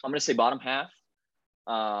I'm going to say bottom half,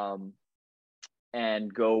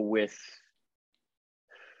 and go with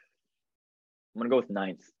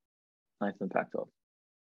ninth in the Pac-12.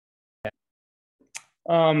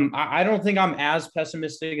 I don't think I'm as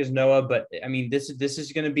pessimistic as Noah, but this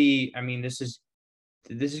is going to be a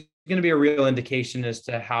real indication as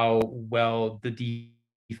to how well the D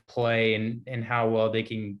play and how well they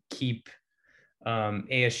can keep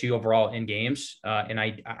ASU overall in games. And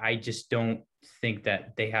I just don't think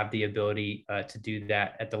that they have the ability to do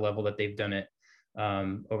that at the level that they've done it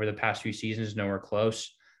over the past few seasons, nowhere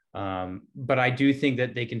close. But I do think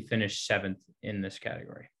that they can finish seventh in this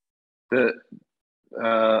category. The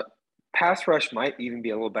pass rush might even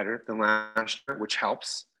be a little better than last year, which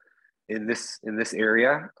helps in this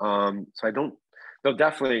area. So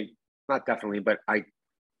but I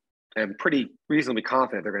am pretty reasonably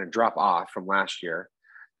confident they're going to drop off from last year.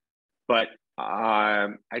 But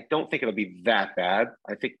I don't think it'll be that bad.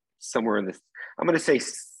 I think somewhere in this, I'm going to say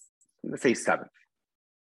seventh.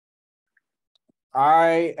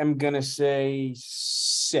 I am going to say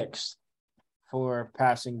sixth for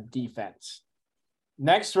passing defense.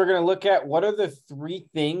 Next, we're going to look at what are the three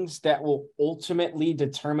things that will ultimately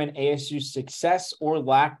determine ASU's success or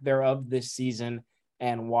lack thereof this season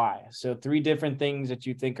and why. So 3 different things that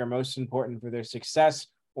you think are most important for their success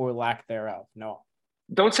or lack thereof. No.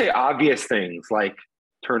 Don't say obvious things like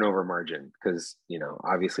turnover margin, because,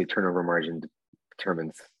 obviously turnover margin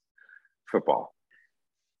determines football.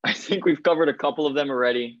 I think we've covered a couple of them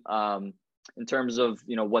already. In terms of,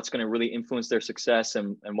 what's going to really influence their success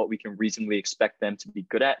and what we can reasonably expect them to be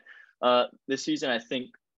good at this season. I think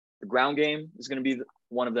the ground game is going to be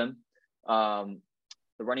one of them.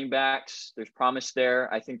 The running backs, there's promise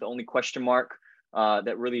there. I think the only question mark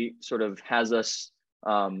that really sort of has us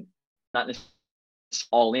not necessarily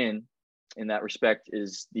all in that respect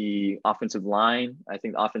is the offensive line. I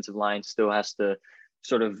think the offensive line still has to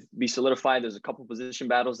sort of be solidified. There's a couple position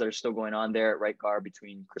battles that are still going on there at right guard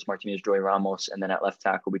between Chris Martinez, Joey Ramos, and then at left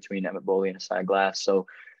tackle between Emmett Boley and Asai Glass. So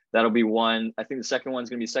that'll be one. I think the second one's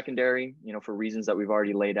going to be secondary, for reasons that we've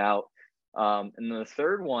already laid out. And then the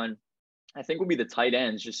third one, I think, will be the tight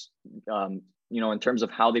ends, just, in terms of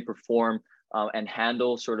how they perform and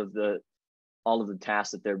handle sort of all of the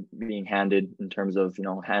tasks that they're being handed in terms of,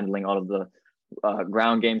 handling all of the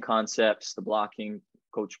ground game concepts, the blocking.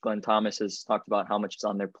 Coach Glenn Thomas has talked about how much is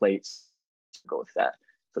on their plates. Go with that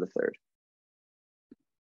for the third.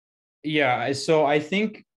 Yeah, so I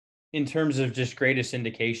think in terms of just greatest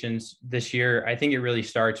indications this year, I think it really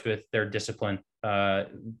starts with their discipline.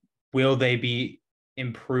 Will they be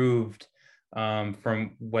improved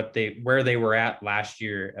from where they were at last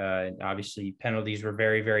year? Obviously, penalties were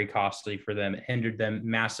very, very costly for them. It hindered them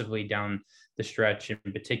massively down the stretch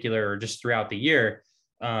in particular, or just throughout the year.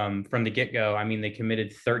 From the get-go, they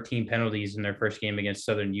committed 13 penalties in their first game against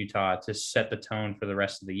Southern Utah to set the tone for the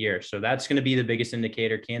rest of the year. So that's going to be the biggest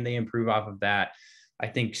indicator. Can they improve off of that? I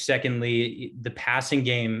think secondly, the passing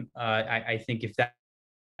game, I think if that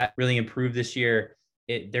really improved this year,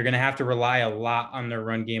 they're going to have to rely a lot on their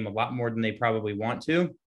run game, a lot more than they probably want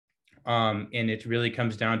to. And it really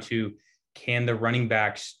comes down to, can the running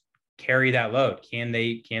backs carry that load? Can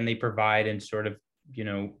they provide and sort of,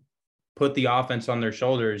 put the offense on their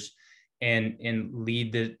shoulders and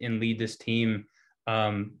lead this team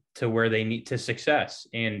to where they need to success?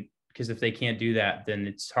 And because if they can't do that, then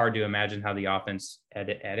it's hard to imagine how the offense at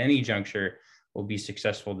any juncture will be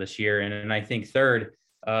successful this year. And I think third,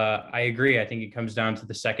 I agree. I think it comes down to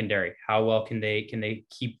the secondary. How well can they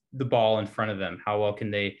keep the ball in front of them? How well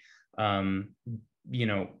can they, how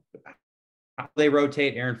they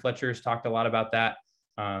rotate? Aaron Fletcher has talked a lot about that.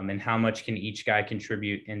 And how much can each guy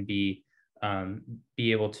contribute and be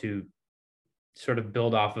able to sort of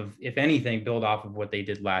build off of what they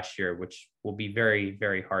did last year, which will be very,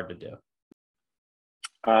 very hard to do.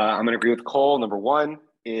 I'm going to agree with Cole. Number one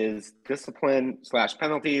is discipline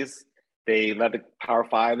 /penalties. They led the Power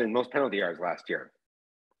Five in most penalty yards last year.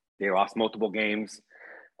 They lost multiple games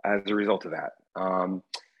as a result of that.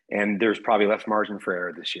 And there's probably less margin for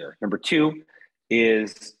error this year. Number two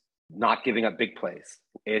is not giving up big plays.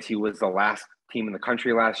 ASU was the last team in the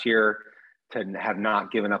country last year to have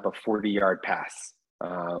not given up a 40-yard pass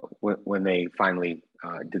when they finally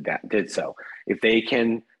did so. If they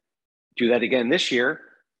can do that again this year,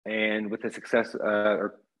 and with the success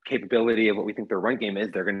or capability of what we think their run game is,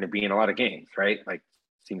 they're going to be in a lot of games, right? Like,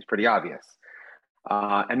 seems pretty obvious.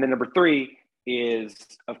 And then number three is,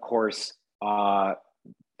 of course,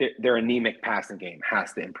 their anemic passing game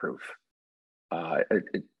has to improve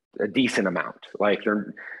a decent amount.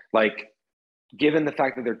 Given the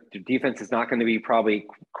fact that their defense is not going to be probably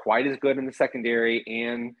quite as good in the secondary,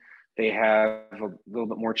 and they have a little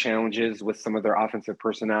bit more challenges with some of their offensive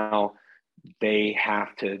personnel, they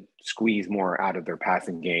have to squeeze more out of their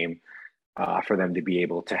passing game for them to be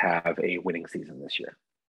able to have a winning season this year.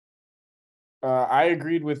 I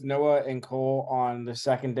agreed with Noah and Cole on the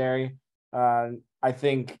secondary. I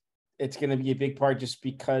think it's going to be a big part just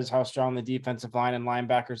because how strong the defensive line and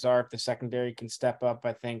linebackers are. If the secondary can step up,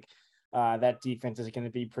 I think that defense is going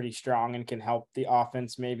to be pretty strong and can help the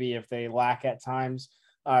offense maybe if they lack at times.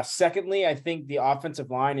 Secondly, I think the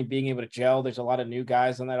offensive line and being able to gel, there's a lot of new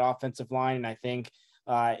guys on that offensive line. And I think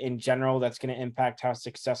in general, that's going to impact how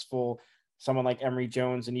successful someone like Emory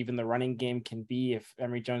Jones and even the running game can be. If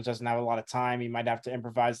Emory Jones doesn't have a lot of time, he might have to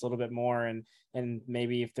improvise a little bit more. And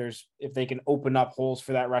maybe if they can open up holes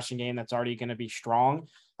for that rushing game that's already going to be strong,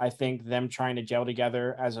 I think them trying to gel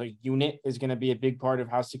together as a unit is going to be a big part of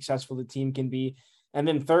how successful the team can be. And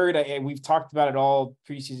then third, we've talked about it all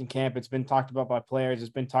preseason camp. It's been talked about by players. It's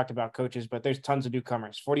been talked about coaches, but there's tons of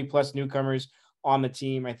newcomers, 40 plus newcomers on the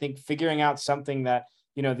team. I think figuring out something that,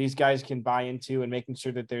 these guys can buy into and making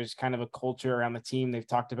sure that there's kind of a culture around the team. They've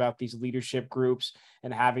talked about these leadership groups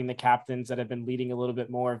and having the captains that have been leading a little bit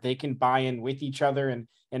more. If they can buy in with each other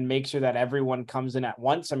and make sure that everyone comes in at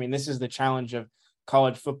once. I mean, this is the challenge of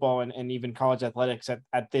college football and even college athletics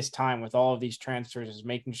at this time with all of these transfers, is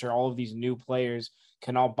making sure all of these new players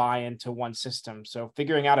can all buy into one system. So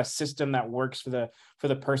figuring out a system that works for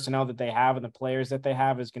the personnel that they have and the players that they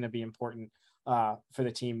have is going to be important for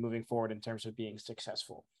the team moving forward in terms of being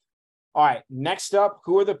successful. All right, next up,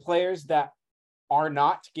 who are the players that are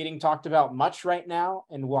not getting talked about much right now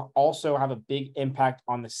and will also have a big impact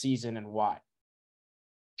on the season, and why?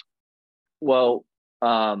 Well,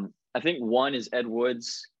 I think one is Ed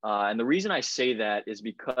Woods. And the reason I say that is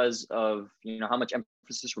because of, how much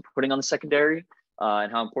emphasis we're putting on the secondary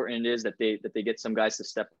and how important it is that they get some guys to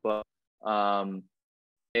step up.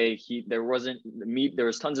 There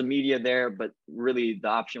was tons of media there, but really the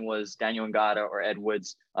option was Daniel Ngata or Ed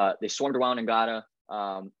Woods. They swarmed around Ngata.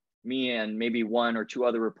 Me and maybe one or two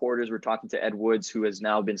other reporters were talking to Ed Woods, who has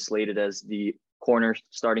now been slated as the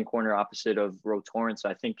starting corner opposite of Ro Torrence. So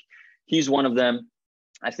I think he's one of them.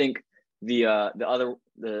 I think I'm going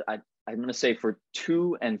to say for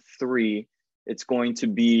 2 and 3, it's going to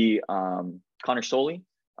be Connor Soley.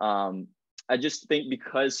 I just think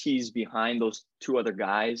because he's behind those two other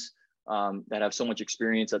guys that have so much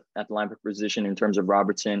experience at the linebacker position in terms of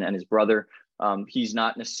Robertson and his brother, he's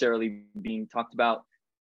not necessarily being talked about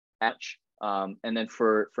much. And then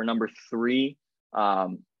for number 3, I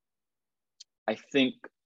think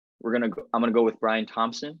I'm going to go with Brian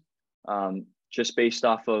Thompson, just based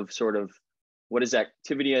off of sort of what his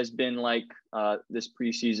activity has been like this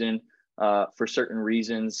preseason for certain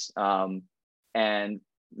reasons. And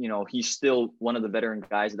he's still one of the veteran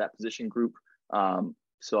guys of that position group.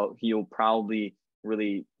 So he'll probably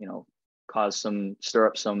really, stir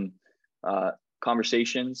up some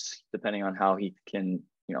conversations depending on how he can,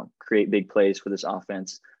 create big plays for this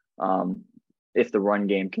offense. If the run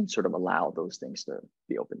game can sort of allow those things to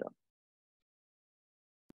be opened up.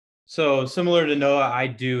 So similar to Noah, I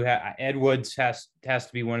do Ed Woods has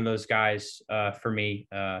to be one of those guys for me.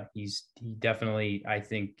 He definitely, I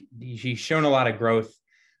think he's shown a lot of growth.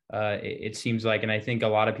 It seems like, and I think a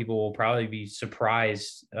lot of people will probably be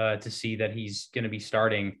surprised to see that he's going to be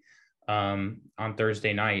starting on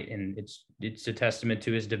Thursday night, and it's a testament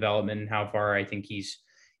to his development and how far I think he's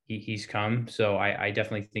come. So I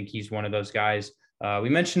definitely think he's one of those guys. We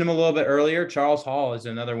mentioned him a little bit earlier. Charles Hall is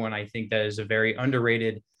another one I think that is a very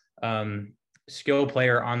underrated skill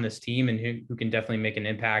player on this team, and who can definitely make an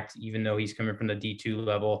impact, even though he's coming from the D2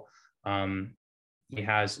 level. He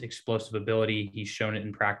has explosive ability. He's shown it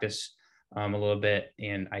in practice a little bit,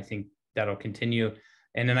 and I think that'll continue.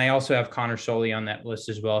 And then I also have Connor Soley on that list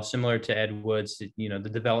as well, similar to Ed Woods. The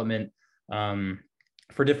development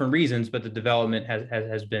for different reasons, but the development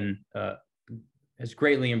has has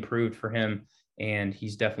greatly improved for him, and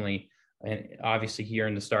he's definitely, and obviously here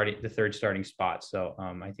in the third starting spot. So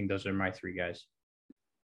I think those are my three guys.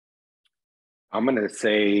 I'm going to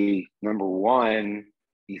say number one,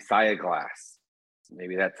 Isaiah Glass.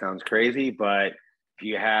 Maybe that sounds crazy, but if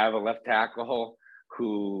you have a left tackle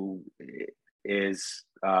who is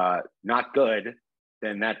not good,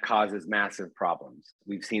 then that causes massive problems.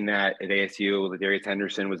 We've seen that at ASU. Ladarius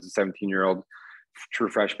Henderson was a 17-year-old true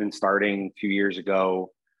freshman starting a few years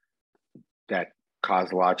ago that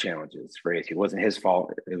caused a lot of challenges for ASU. It wasn't his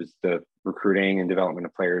fault. It was the recruiting and development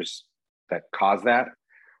of players that caused that.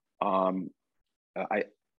 In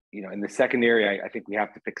the secondary, I think we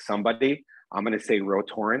have to pick somebody. I'm going to say Ro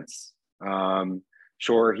Torrance.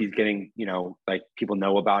 Sure, he's getting, like people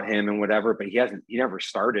know about him and whatever, but he never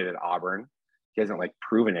started at Auburn. He hasn't like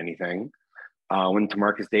proven anything. When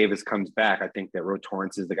Tamarcus Davis comes back, I think that Ro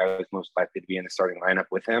Torrance is the guy who's most likely to be in the starting lineup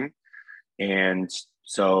with him. And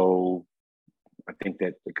so I think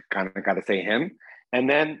that we kind of got to say him. And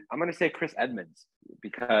then I'm going to say Chris Edmonds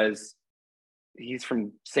because he's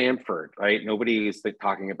from Samford, right? Nobody is like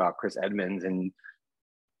talking about Chris Edmonds. And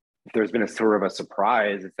if there's been a sort of a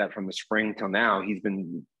surprise, it's that from the spring till now, he's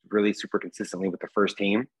been really super consistently with the first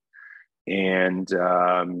team. And,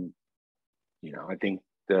 I think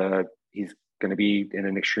he's going to be in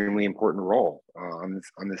an extremely important role on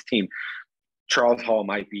this team. Charles Hall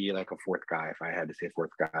might be like a fourth guy, if I had to say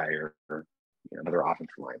fourth guy, or another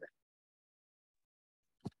offensive lineman.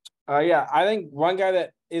 Yeah, I think one guy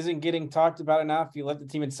that isn't getting talked about enough, he led the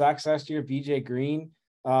team in sacks last year, BJ Green.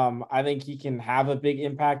 I think he can have a big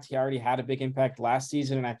impact. He already had a big impact last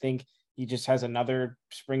season, and I think he just has another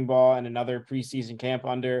spring ball and another preseason camp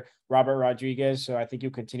under Robert Rodriguez. So I think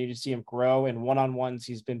you'll continue to see him grow. And one-on-ones,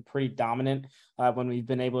 he's been pretty dominant when we've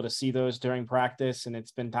been able to see those during practice. And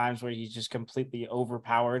it's been times where he's just completely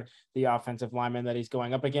overpowered the offensive lineman that he's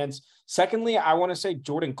going up against. Secondly, I want to say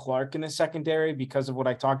Jordan Clark in the secondary because of what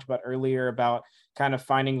I talked about earlier about kind of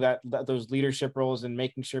finding those leadership roles and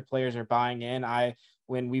making sure players are buying in.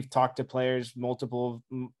 When we've talked to players,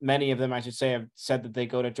 many of them, I should say, have said that they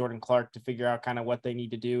go to Jordan Clark to figure out kind of what they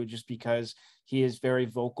need to do just because he is very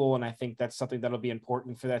vocal. And I think that's something that'll be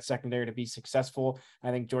important for that secondary to be successful.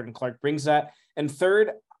 I think Jordan Clark brings that. And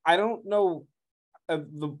third, I don't know.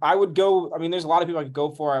 I would go, there's a lot of people I could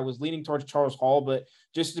go for. I was leaning towards Charles Hall, but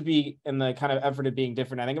just to be in the kind of effort of being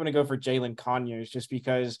different, I think I'm going to go for Jalen Conyers just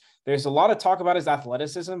because there's a lot of talk about his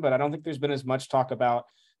athleticism, but I don't think there's been as much talk about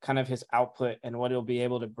kind of his output and what he'll be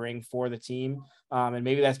able to bring for the team. And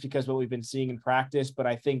maybe that's because what we've been seeing in practice, but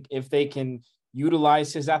I think if they can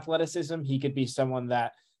utilize his athleticism, he could be someone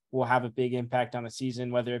that will have a big impact on a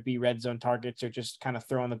season, whether it be red zone targets or just kind of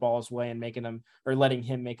throwing the balls away and making them or letting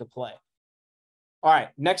him make a play. All right,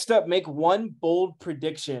 next up, make one bold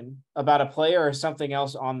prediction about a player or something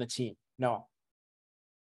else on the team. Noah.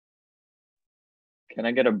 Can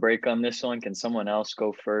I get a break on this one? Can someone else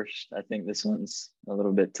go first? I think this one's a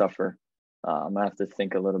little bit tougher. I'm going to have to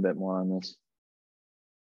think a little bit more on this.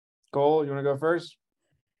 Cole, you want to go first?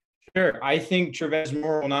 Sure. I think Trevez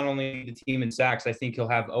Moore will not only lead the team in sacks, I think he'll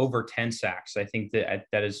have over 10 sacks. I think that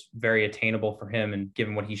is very attainable for him. And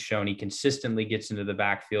given what he's shown, he consistently gets into the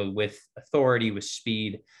backfield with authority, with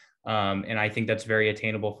speed. And I think that's very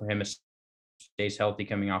attainable for him as he stays healthy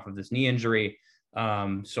coming off of this knee injury.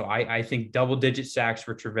 So I think double-digit sacks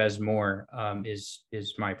for Trevez Moore is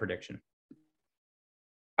my prediction.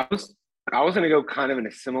 I was going to go kind of in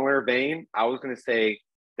a similar vein. I was going to say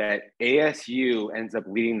that ASU ends up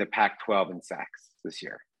leading the Pac-12 in sacks this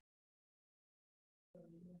year.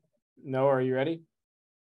 Noah, are you ready?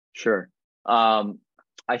 Sure.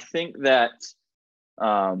 I think that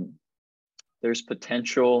there's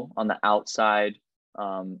potential on the outside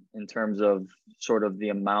in terms of sort of the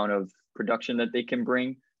amount of production that they can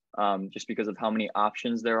bring just because of how many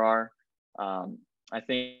options there are. I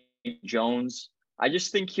think Jones, I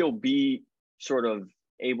just think he'll be sort of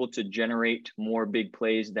able to generate more big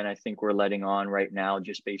plays than I think we're letting on right now,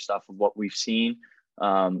 just based off of what we've seen.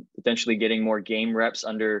 Potentially getting more game reps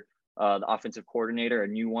under the offensive coordinator, a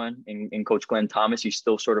new one in Coach Glenn Thomas. He's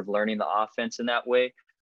still sort of learning the offense in that way.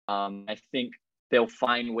 I think they'll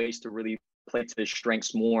find ways to really play to his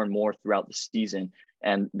strengths more and more throughout the season.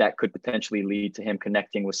 And that could potentially lead to him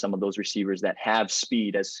connecting with some of those receivers that have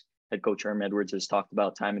speed, as head coach Herm Edwards has talked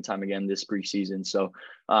about time and time again this preseason. So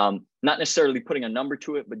not necessarily putting a number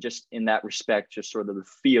to it, but just in that respect, just sort of the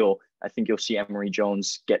feel, I think you'll see Emory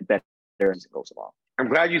Jones get better as it goes along. I'm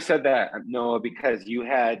glad you said that, Noah, because you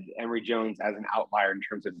had Emory Jones as an outlier in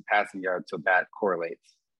terms of passing yards, so that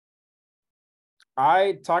correlates.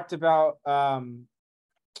 I talked about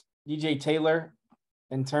DJ Taylor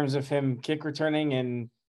in terms of him kick returning, and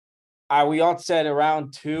we all said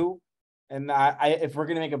around 2. And I if we're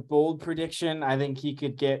gonna make a bold prediction, I think he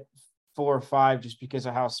could get 4 or 5 just because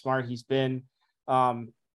of how smart he's been.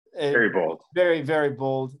 Very bold. Very, very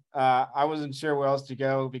bold. I wasn't sure where else to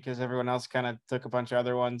go because everyone else kind of took a bunch of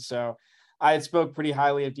other ones. So I had spoke pretty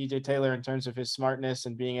highly of DJ Taylor in terms of his smartness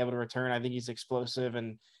and being able to return. I think he's explosive.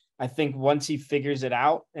 And I think once he figures it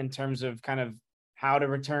out in terms of kind of how to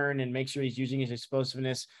return and make sure he's using his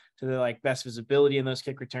explosiveness to the like best visibility in those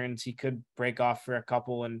kick returns, he could break off for a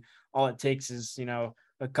couple. And all it takes is,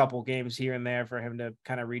 a couple games here and there for him to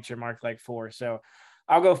kind of reach a mark like 4. So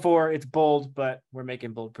I'll go 4. It's bold, but we're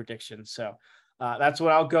making bold predictions. So that's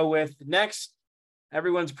what I'll go with. Next,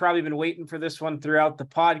 everyone's probably been waiting for this one throughout the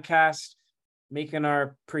podcast, making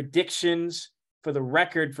our predictions for the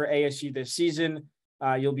record for ASU this season.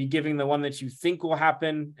 You'll be giving the one that you think will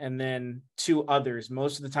happen and then 2 others.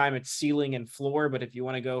 Most of the time it's ceiling and floor, but if you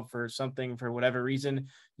want to go for something for whatever reason,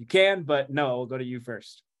 you can. But no, we'll go to you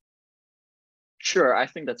first. Sure, I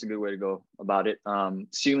think that's a good way to go about it.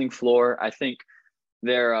 Ceiling, floor. I think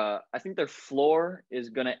their floor is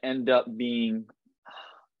going to end up being,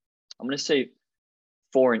 I'm going to say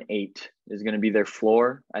 4 and 8 is going to be their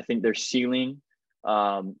floor. I think their ceiling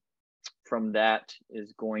from that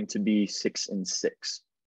is going to be 6 and 6.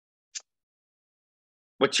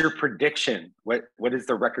 What's your prediction? What is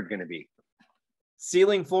the record going to be?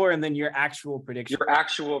 Ceiling, floor, and then your actual prediction. Your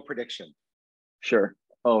actual prediction. Sure.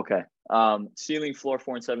 Oh, okay. Ceiling, floor,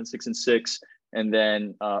 4 and 7, 6 and 6, and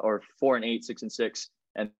then or 4 and 8, 6 and 6,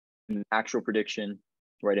 and actual prediction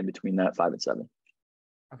right in between that, 5 and 7.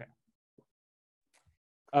 Okay.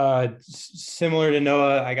 Similar to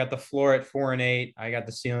Noah, I got the floor at 4 and 8. I got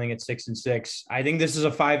the ceiling at 6 and 6. I think this is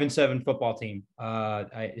a 5 and 7 football team.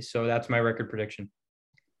 So that's my record prediction.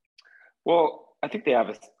 Well, I think they have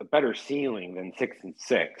a better ceiling than 6 and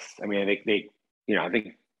 6. I mean, I think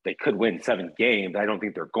they could win 7 games. I don't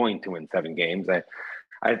think they're going to win 7 games.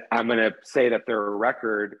 I'm going to say that their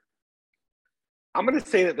record. I'm going to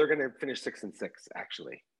say that they're going to finish 6 and 6,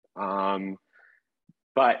 actually.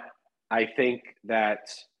 But I think that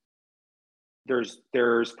there's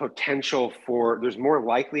potential there's more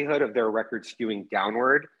likelihood of their record skewing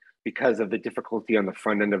downward because of the difficulty on the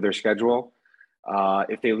front end of their schedule.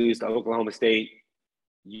 If they lose to Oklahoma State,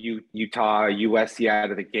 Utah, USC out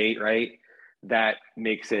of the gate, right? That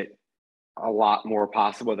makes it a lot more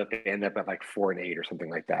possible that they end up at like 4 and 8 or something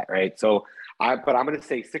like that, right? So, but I'm going to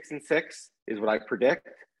say 6 and 6 is what I predict.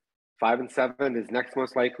 5 and 7 is next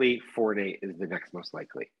most likely. 4 and 8 is the next most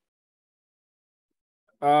likely.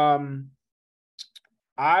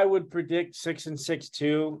 I would predict 6 and 6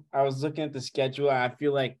 too. I was looking at the schedule. I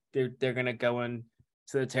feel like they're going to go into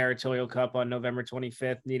the Territorial Cup on November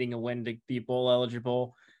 25th, needing a win to be bowl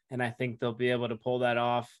eligible, and I think they'll be able to pull that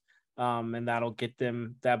off. And that'll get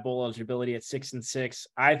them that bowl eligibility at 6 and 6.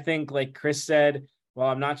 I think, like Chris said, while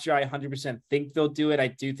I'm not sure I 100% think they'll do it, I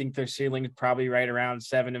do think their ceiling is probably right around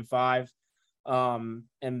 7 and 5. And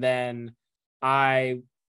then I'll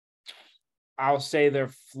say their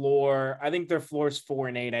floor. I think their floor is 4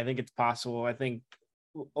 and 8. I think it's possible. I think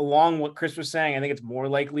along what Chris was saying, I think it's more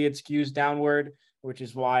likely it skews downward, which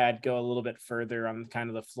is why I'd go a little bit further on kind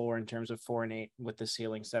of the floor in terms of 4 and 8 with the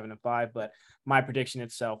ceiling 7 and 5. But my prediction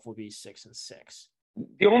itself will be 6 and 6.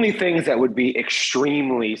 The only things that would be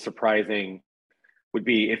extremely surprising would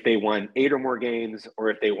be if they won 8 or more games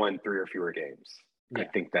or if they won 3 or fewer games. Yeah. I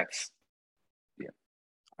think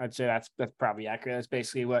I'd say that's probably accurate. That's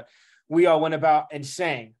basically what we all went about and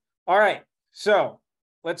saying. All right, so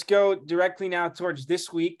let's go directly now towards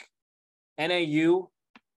this week. NAU.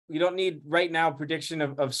 We don't need right now prediction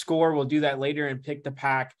of score. We'll do that later and pick the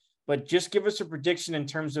pack. But just give us a prediction in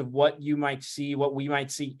terms of what you might see, what we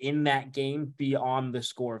might see in that game beyond the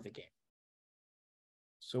score of the game.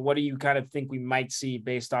 So what do you kind of think we might see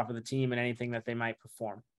based off of the team and anything that they might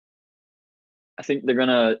perform? I think they're going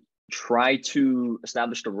to try to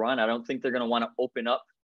establish the run. I don't think they're going to want to open up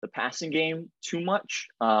the passing game too much.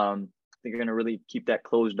 I think they're going to really keep that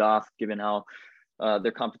closed off, given how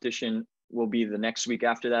their competition will be the next week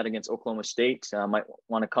after that against Oklahoma State. Might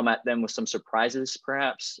want to come at them with some surprises,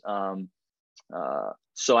 perhaps.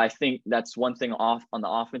 So I think that's one thing off on the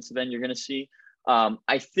offensive end you're going to see.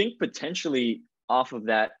 I think potentially off of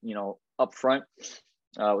that, up front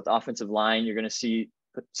with the offensive line, you're going to see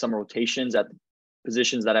some rotations at the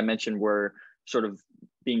positions that I mentioned were sort of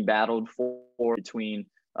being battled for between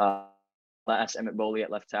last Emmett Boley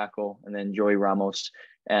at left tackle and then Joey Ramos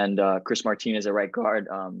and Chris Martinez at right guard.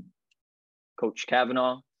 Coach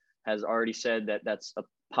Kavanaugh has already said that that's a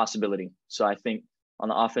possibility. So I think on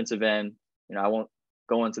the offensive end, I won't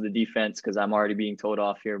go into the defense because I'm already being told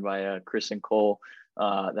off here by Chris and Cole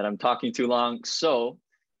that I'm talking too long. So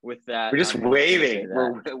with that, we're just waving.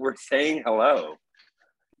 We're saying hello.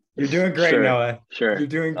 You're doing great, Sure, Noah. Sure. You're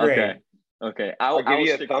doing great. Okay. I'll give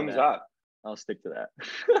you a thumbs up. I'll stick to that.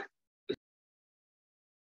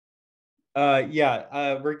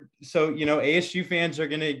 So ASU fans are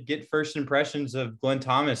going to get first impressions of Glenn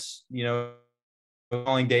Thomas,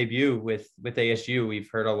 calling debut with ASU. We've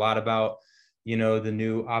heard a lot about, the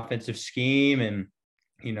new offensive scheme and,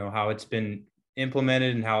 how it's been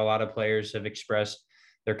implemented and how a lot of players have expressed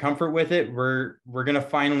their comfort with it. We're going to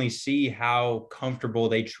finally see how comfortable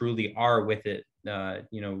they truly are with it,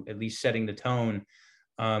 at least setting the tone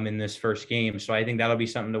in this first game. So I think that'll be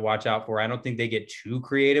something to watch out for. I don't think they get too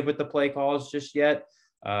creative with the play calls just yet.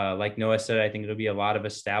 Like Noah said, I think it'll be a lot of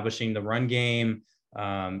establishing the run game.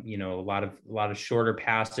 A lot of shorter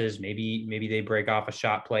passes. Maybe they break off a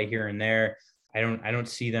shot play here and there. I don't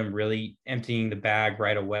see them really emptying the bag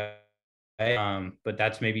right away. But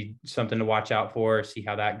that's maybe something to watch out for, see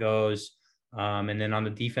how that goes. And then on the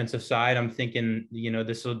defensive side, I'm thinking,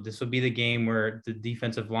 this will be the game where the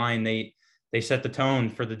defensive line, they set the tone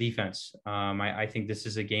for the defense. I think this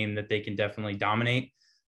is a game that they can definitely dominate,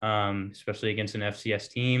 especially against an FCS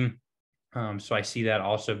team. So I see that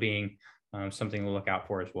also being something to look out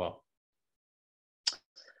for as well.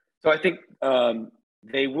 So I think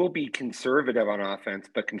they will be conservative on offense,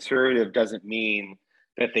 but conservative doesn't mean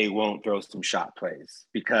that they won't throw some shot plays,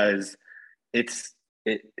 because if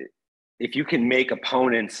you can make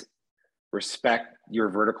opponents respect your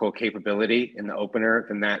vertical capability in the opener,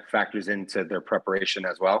 then that factors into their preparation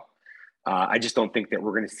as well. I just don't think that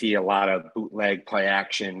we're going to see a lot of bootleg, play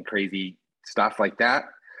action, crazy stuff like that.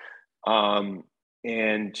 I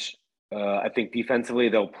think defensively,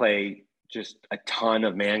 they'll play just a ton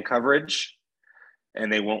of man coverage,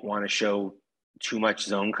 and they won't want to show too much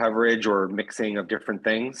zone coverage or mixing of different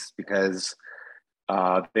things, because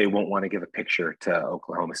they won't want to give a picture to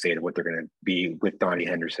Oklahoma State of what they're going to be with Donnie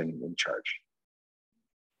Henderson in charge.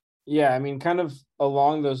 Yeah, I mean, kind of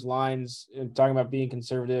along those lines, talking about being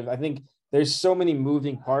conservative, I think there's so many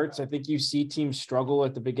moving parts. I think you see teams struggle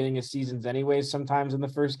at the beginning of seasons anyways, sometimes in the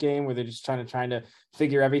first game, where they're just trying to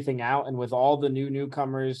figure everything out. And with all the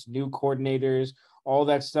newcomers, new coordinators, all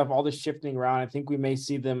that stuff, all the shifting around, I think we may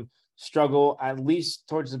see them struggle at least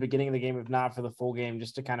towards the beginning of the game, if not for the full game,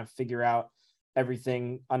 just to kind of figure out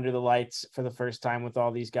everything under the lights for the first time with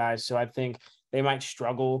all these guys. So I think they might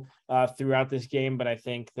struggle throughout this game, but I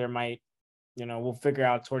think there might, we'll figure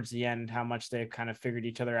out towards the end how much they've kind of figured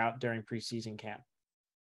each other out during preseason camp.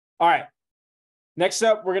 All right. Next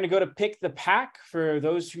up, we're going to go to Pick the Pack. For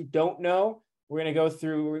those who don't know, we're going to go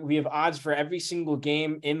through, we have odds for every single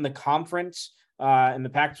game in the conference, in the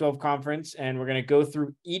Pac-12 conference, and we're going to go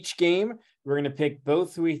through each game. We're going to pick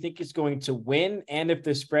both who we think is going to win and if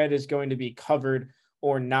the spread is going to be covered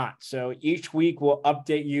or not. So each week we'll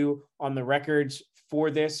update you on the records for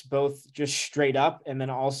this, both just straight up and then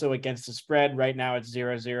also against the spread. Right now it's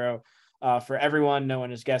 0-0 for everyone. No one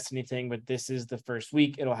has guessed anything, but this is the first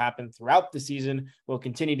week. It'll happen throughout the season. We'll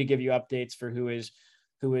continue to give you updates for who is,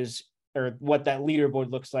 or what that leaderboard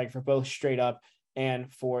looks like for both straight up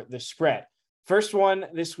and for the spread. First one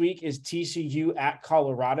this week is TCU at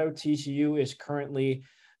Colorado. TCU is currently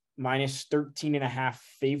minus 13.5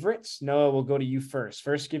 favorites. Noah, we'll go to you first.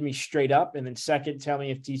 First, give me straight up, and then second, tell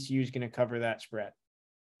me if TCU is going to cover that spread.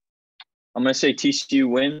 I'm going to say TCU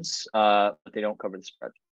wins, but they don't cover the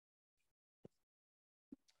spread.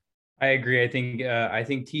 I agree. I think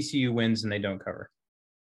TCU wins and they don't cover.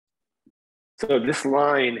 So this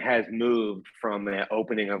line has moved from an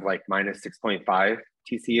opening of like minus 6.5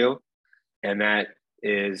 TCU. And that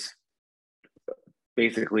is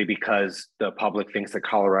basically because the public thinks that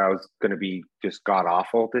Colorado is going to be just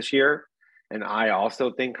god-awful this year. And I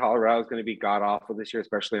also think Colorado is going to be god-awful this year,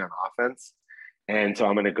 especially on offense. And so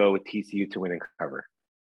I'm going to go with TCU to win and cover.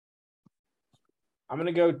 I'm going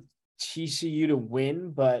to go TCU to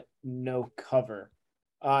win, but no cover.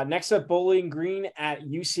 Next up, Bowling Green at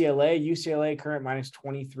UCLA. UCLA current minus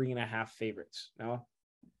 23.5 favorites. Noah?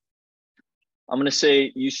 I'm going to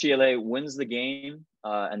say UCLA wins the game,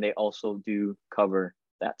 and they also do cover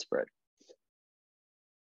that spread.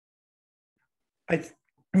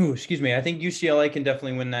 Excuse me. I think UCLA can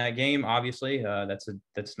definitely win that game. Obviously,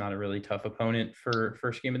 that's not a really tough opponent for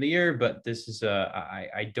first game of the year, but this is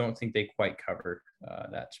I don't think they quite cover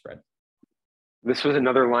that spread. This was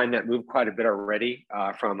another line that moved quite a bit already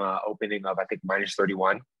from opening of, I think, minus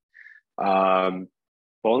 31.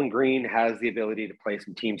 Bowling Green has the ability to play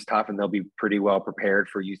some teams tough, and they'll be pretty well prepared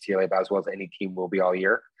for UCLA, as well as any team will be all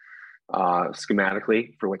year,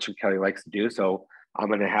 schematically, for what Chip Kelly likes to do. So I'm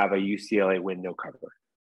going to have a UCLA win, no cover.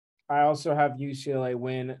 I also have UCLA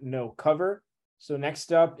win, no cover. So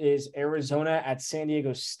next up is Arizona at San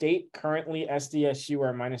Diego State. Currently, SDSU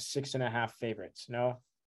are -6.5 favorites. No?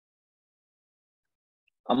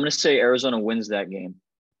 I'm going to say Arizona wins that game.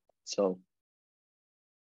 So,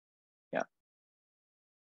 yeah.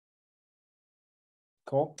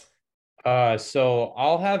 Cool. So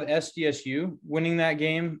I'll have SDSU winning that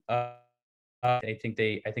game. I think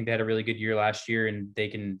they had a really good year last year, and they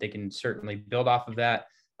can certainly build off of that.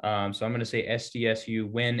 So I'm going to say SDSU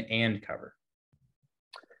win and cover.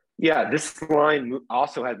 Yeah, this line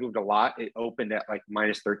also has moved a lot. It opened at like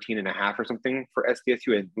 -13.5 or something for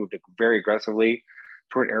SDSU and moved very aggressively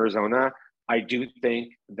toward Arizona. I do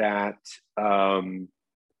think that San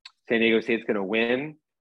Diego State's going to win.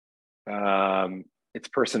 It's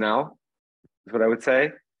personnel, is what I would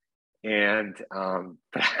say. And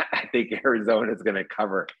I think Arizona is going to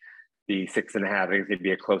cover the 6.5. I think it's going to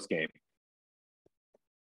be a close game.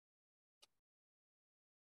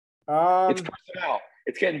 It's personnel.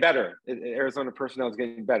 It's getting better. Arizona personnel is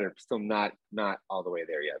getting better. Still not all the way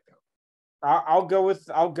there yet, though. I'll go with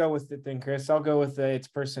it then, Chris. I'll go with it's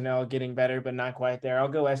personnel getting better, but not quite there. I'll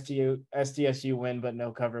go SDSU win, but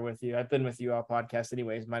no cover with you. I've been with you all podcast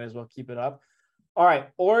anyways. Might as well keep it up. All right,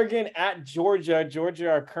 Oregon at Georgia. Georgia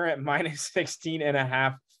are current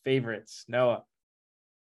 -16.5 favorites. Noah.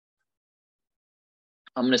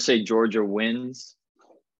 I'm going to say Georgia wins.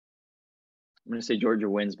 I'm going to say Georgia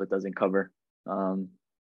wins, but doesn't cover.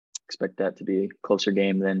 Expect that to be a closer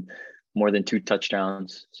game than more than 2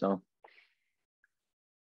 touchdowns. So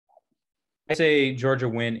I say Georgia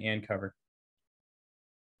win and cover.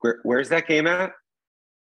 Where's that game at?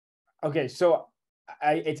 Okay, so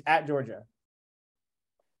it's at Georgia.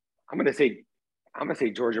 I'm gonna say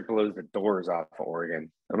Georgia blows the doors off of Oregon.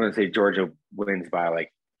 I'm gonna say Georgia wins by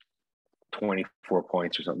like 24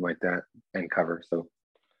 points or something like that and cover. So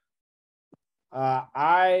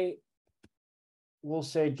I will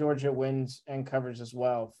say Georgia wins and covers as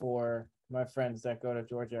well for my friends that go to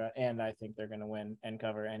Georgia, and I think they're going to win and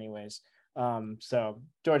cover anyways. So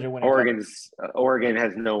Georgia win. Oregon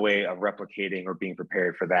has no way of replicating or being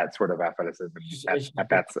prepared for that sort of athleticism at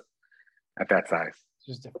that size. It's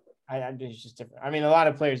just different. It's just different. I mean, a lot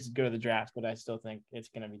of players go to the draft, but I still think it's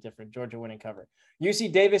going to be different. Georgia winning cover.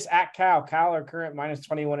 UC Davis at Cal. Cal are current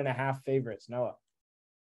 -21.5 favorites. Noah. I'm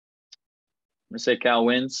going to say Cal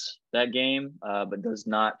wins that game, but does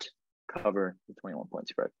not cover the 21 point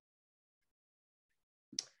spread.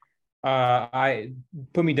 I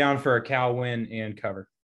put me down for a Cal win and cover.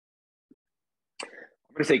 I'm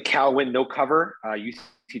going to say Cal win, no cover. UC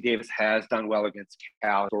Davis has done well against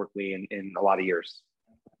Cal historically in a lot of years.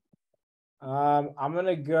 I'm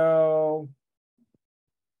gonna go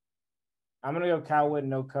Cal win,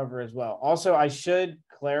 no cover as well. Also, I should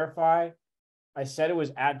clarify. I said it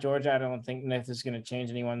was at Georgia. I don't think this is going to change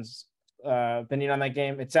anyone's opinion on that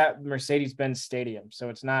game. It's at Mercedes-Benz Stadium, so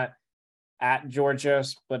it's not at Georgia,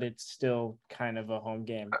 but it's still kind of a home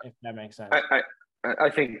game, if that makes sense. I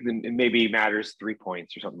think it maybe matters 3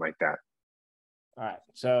 points or something like that. All right.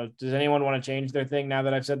 So does anyone want to change their thing now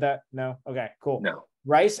that I've said that? No? Okay, cool. No.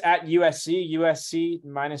 Rice at USC. USC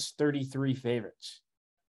 -33 favorites.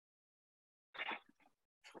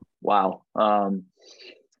 Wow.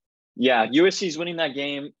 Yeah, USC is winning that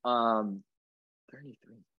game.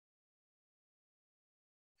 33.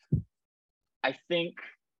 I think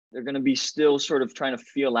they're going to be still sort of trying to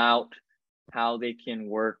feel out how they can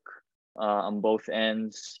work on both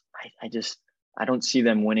ends. I don't see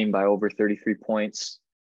them winning by over 33 points,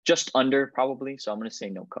 just under probably. So I'm going to say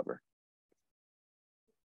no cover.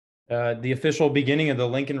 The official beginning of the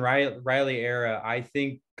Lincoln Riley era, I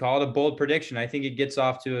think, call it a bold prediction. I think it gets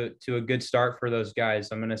off to a good start for those guys.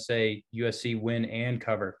 I'm going to say USC win and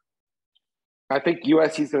cover. I think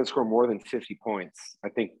USC is going to score more than 50 points. I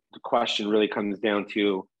think the question really comes down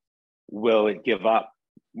to, will it give up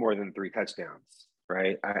more than 3 touchdowns,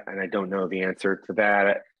 right? I don't know the answer to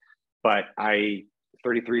that. But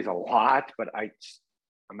 33 is a lot, but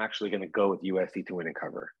I'm actually going to go with USC to win and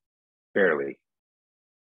cover, barely.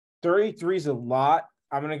 33 is a lot.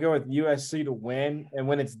 I'm going to go with USC to win. And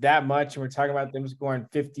when it's that much, and we're talking about them scoring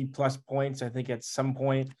 50-plus points, I think at some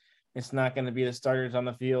point it's not going to be the starters on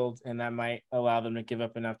the field, and that might allow them to give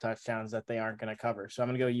up enough touchdowns that they aren't going to cover. So I'm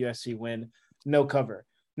going to go USC win, no cover.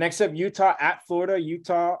 Next up, Utah at Florida.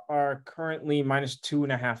 Utah are currently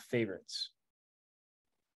 -2.5 favorites.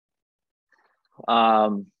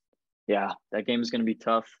 Yeah, that game is going to be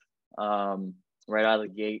tough right out of the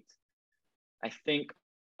gate. I think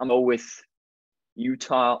I'm going to go with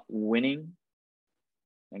Utah winning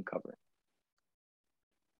and covering.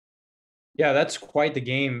 Yeah, that's quite the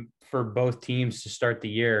game for both teams to start the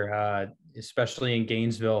year, especially in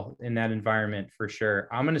Gainesville in that environment for sure.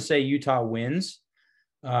 I'm going to say Utah wins,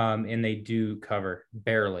 and they do cover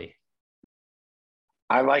barely.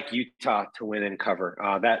 I like Utah to win and cover.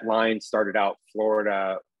 That line started out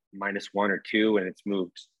Florida -1 or 2, and it's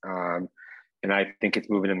moved. And I think it's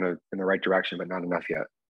moving in the right direction, but not enough yet.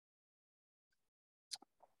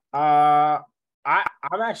 I'm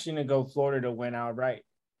actually gonna go Florida to win outright.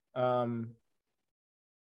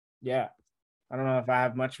 Yeah. I don't know if I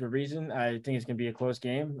have much of a reason. I think it's gonna be a close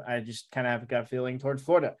game. I just kind of have a gut feeling towards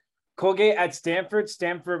Florida. Colgate at Stanford.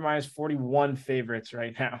 Stanford -41 favorites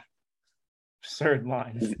right now. Absurd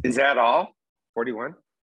line. Is that all? 41?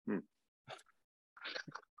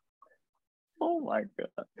 Oh my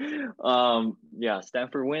god. Yeah,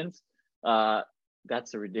 Stanford wins.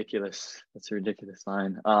 That's a ridiculous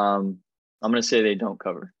line. I'm gonna say they don't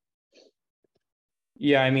cover.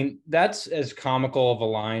 Yeah, I mean, that's as comical of a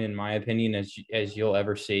line in my opinion as you'll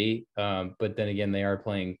ever see. But then again, they are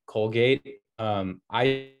playing Colgate.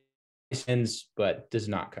 I sends but does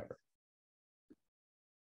not cover.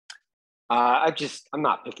 I'm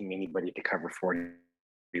not picking anybody to cover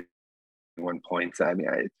 41 points. I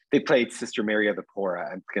mean, they played Sister Mary of the Poor.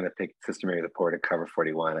 I'm going to pick Sister Mary of the Poor to cover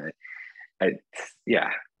 41.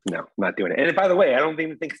 No, I'm not doing it. And by the way, I don't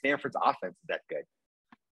even think Stanford's offense is that good.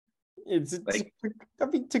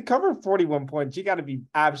 To cover 41 points, you got to be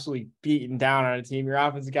absolutely beaten down on a team. Your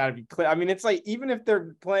offense has got to be clear. I mean, it's like even if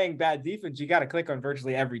they're playing bad defense, you got to click on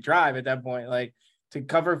virtually every drive at that point. Like to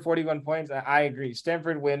cover 41 points, I agree.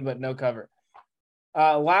 Stanford win, but no cover.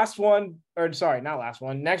 Next one.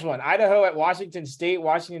 Idaho at Washington State.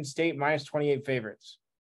 Washington State -28 favorites.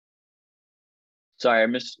 Sorry, I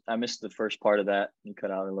missed the first part of that. You cut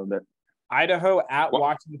out a little bit. Idaho at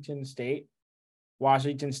Washington State.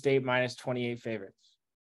 Washington State -28 favorites.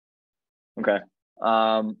 Okay.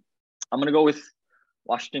 I'm going to go with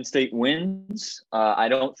Washington State wins. I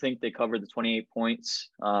don't think they covered the 28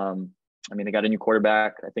 points. I mean, they got a new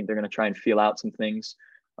quarterback. I think they're going to try and feel out some things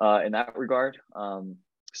in that regard.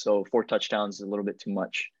 So 4 touchdowns is a little bit too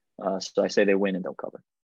much. So I say they win and they'll cover.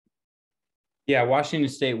 Yeah, Washington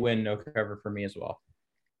State win, no cover for me as well.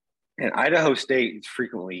 And Idaho State is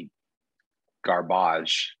frequently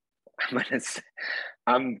garbage.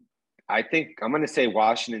 I think I'm going to say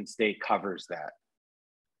Washington State covers that.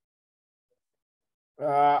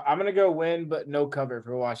 I'm going to go win, but no cover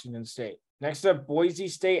for Washington State. Next up, Boise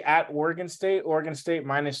State at Oregon State. Oregon State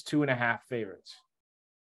 -2.5 favorites.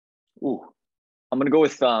 Ooh, I'm going to go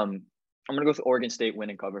with Oregon State win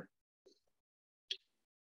and cover.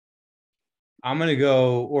 I'm going to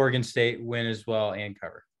go Oregon State win as well and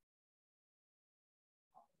cover.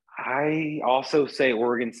 I also say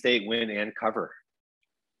Oregon State win and cover.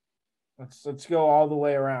 Let's go all the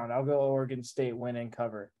way around. I'll go Oregon State win and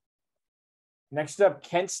cover. Next up,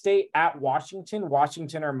 Kent State at Washington.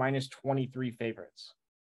 Washington are -23 favorites.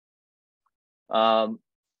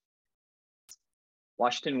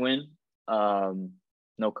 Washington win,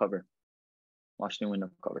 no cover. Washington win,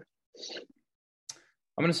 no cover.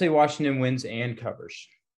 I'm going to say Washington wins and covers.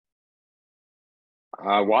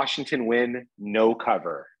 Washington win, no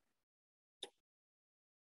cover.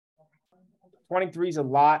 23 is a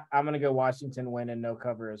lot. I'm going to go Washington win and no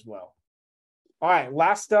cover as well. All right,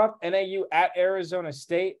 last up, NAU at Arizona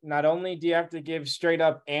State. Not only do you have to give straight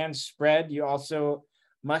up and spread, you also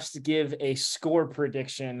must give a score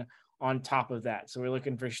prediction on top of that. So we're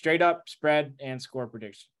looking for straight up, spread, and score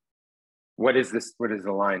prediction. What is this? What is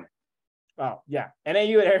the line? Oh, yeah.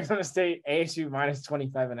 NAU at Arizona State, ASU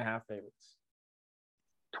 -25.5 favorites.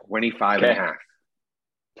 25.5.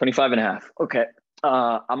 25.5. Okay.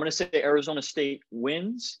 I'm going to say Arizona State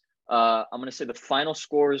wins. I'm going to say the final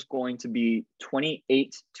score is going to be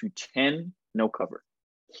 28-10, no cover.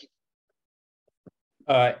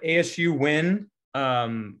 ASU win.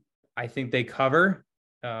 I think they cover.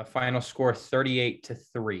 Final score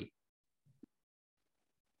 38-3.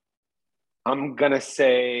 I'm going to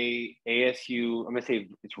say ASU. I'm going to say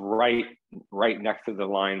it's right next to the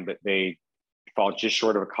line, but they fall just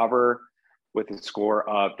short of a cover with a score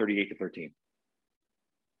of 38-13.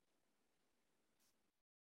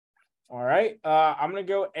 All right. I'm going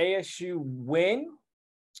to go ASU win.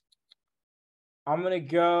 I'm going to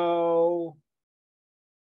go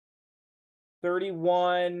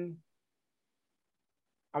 31.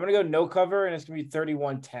 I'm going to go no cover, and it's going to be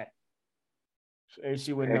 31-10. So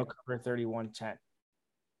ASU win, no cover, 31-10.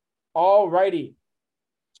 All righty.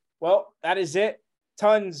 Well, that is it.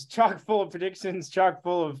 Tons, chock full of predictions, chock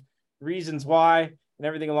full of reasons why, and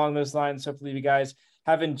everything along those lines. Hopefully you guys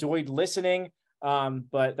have enjoyed listening.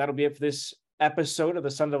 But that'll be it for this episode of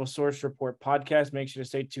the Sun Devil Source Report podcast. Make sure to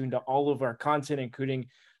stay tuned to all of our content, including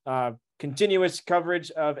continuous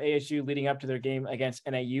coverage of ASU leading up to their game against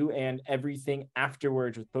NAU and everything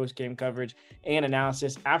afterwards with post-game coverage and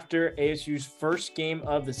analysis after ASU's first game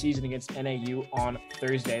of the season against NAU on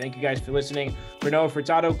Thursday. Thank you guys for listening. For Noah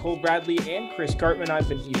Furtado, Cole Bradley, and Chris Cartman, I've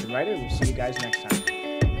been Ethan Ryder. We'll see you guys next time.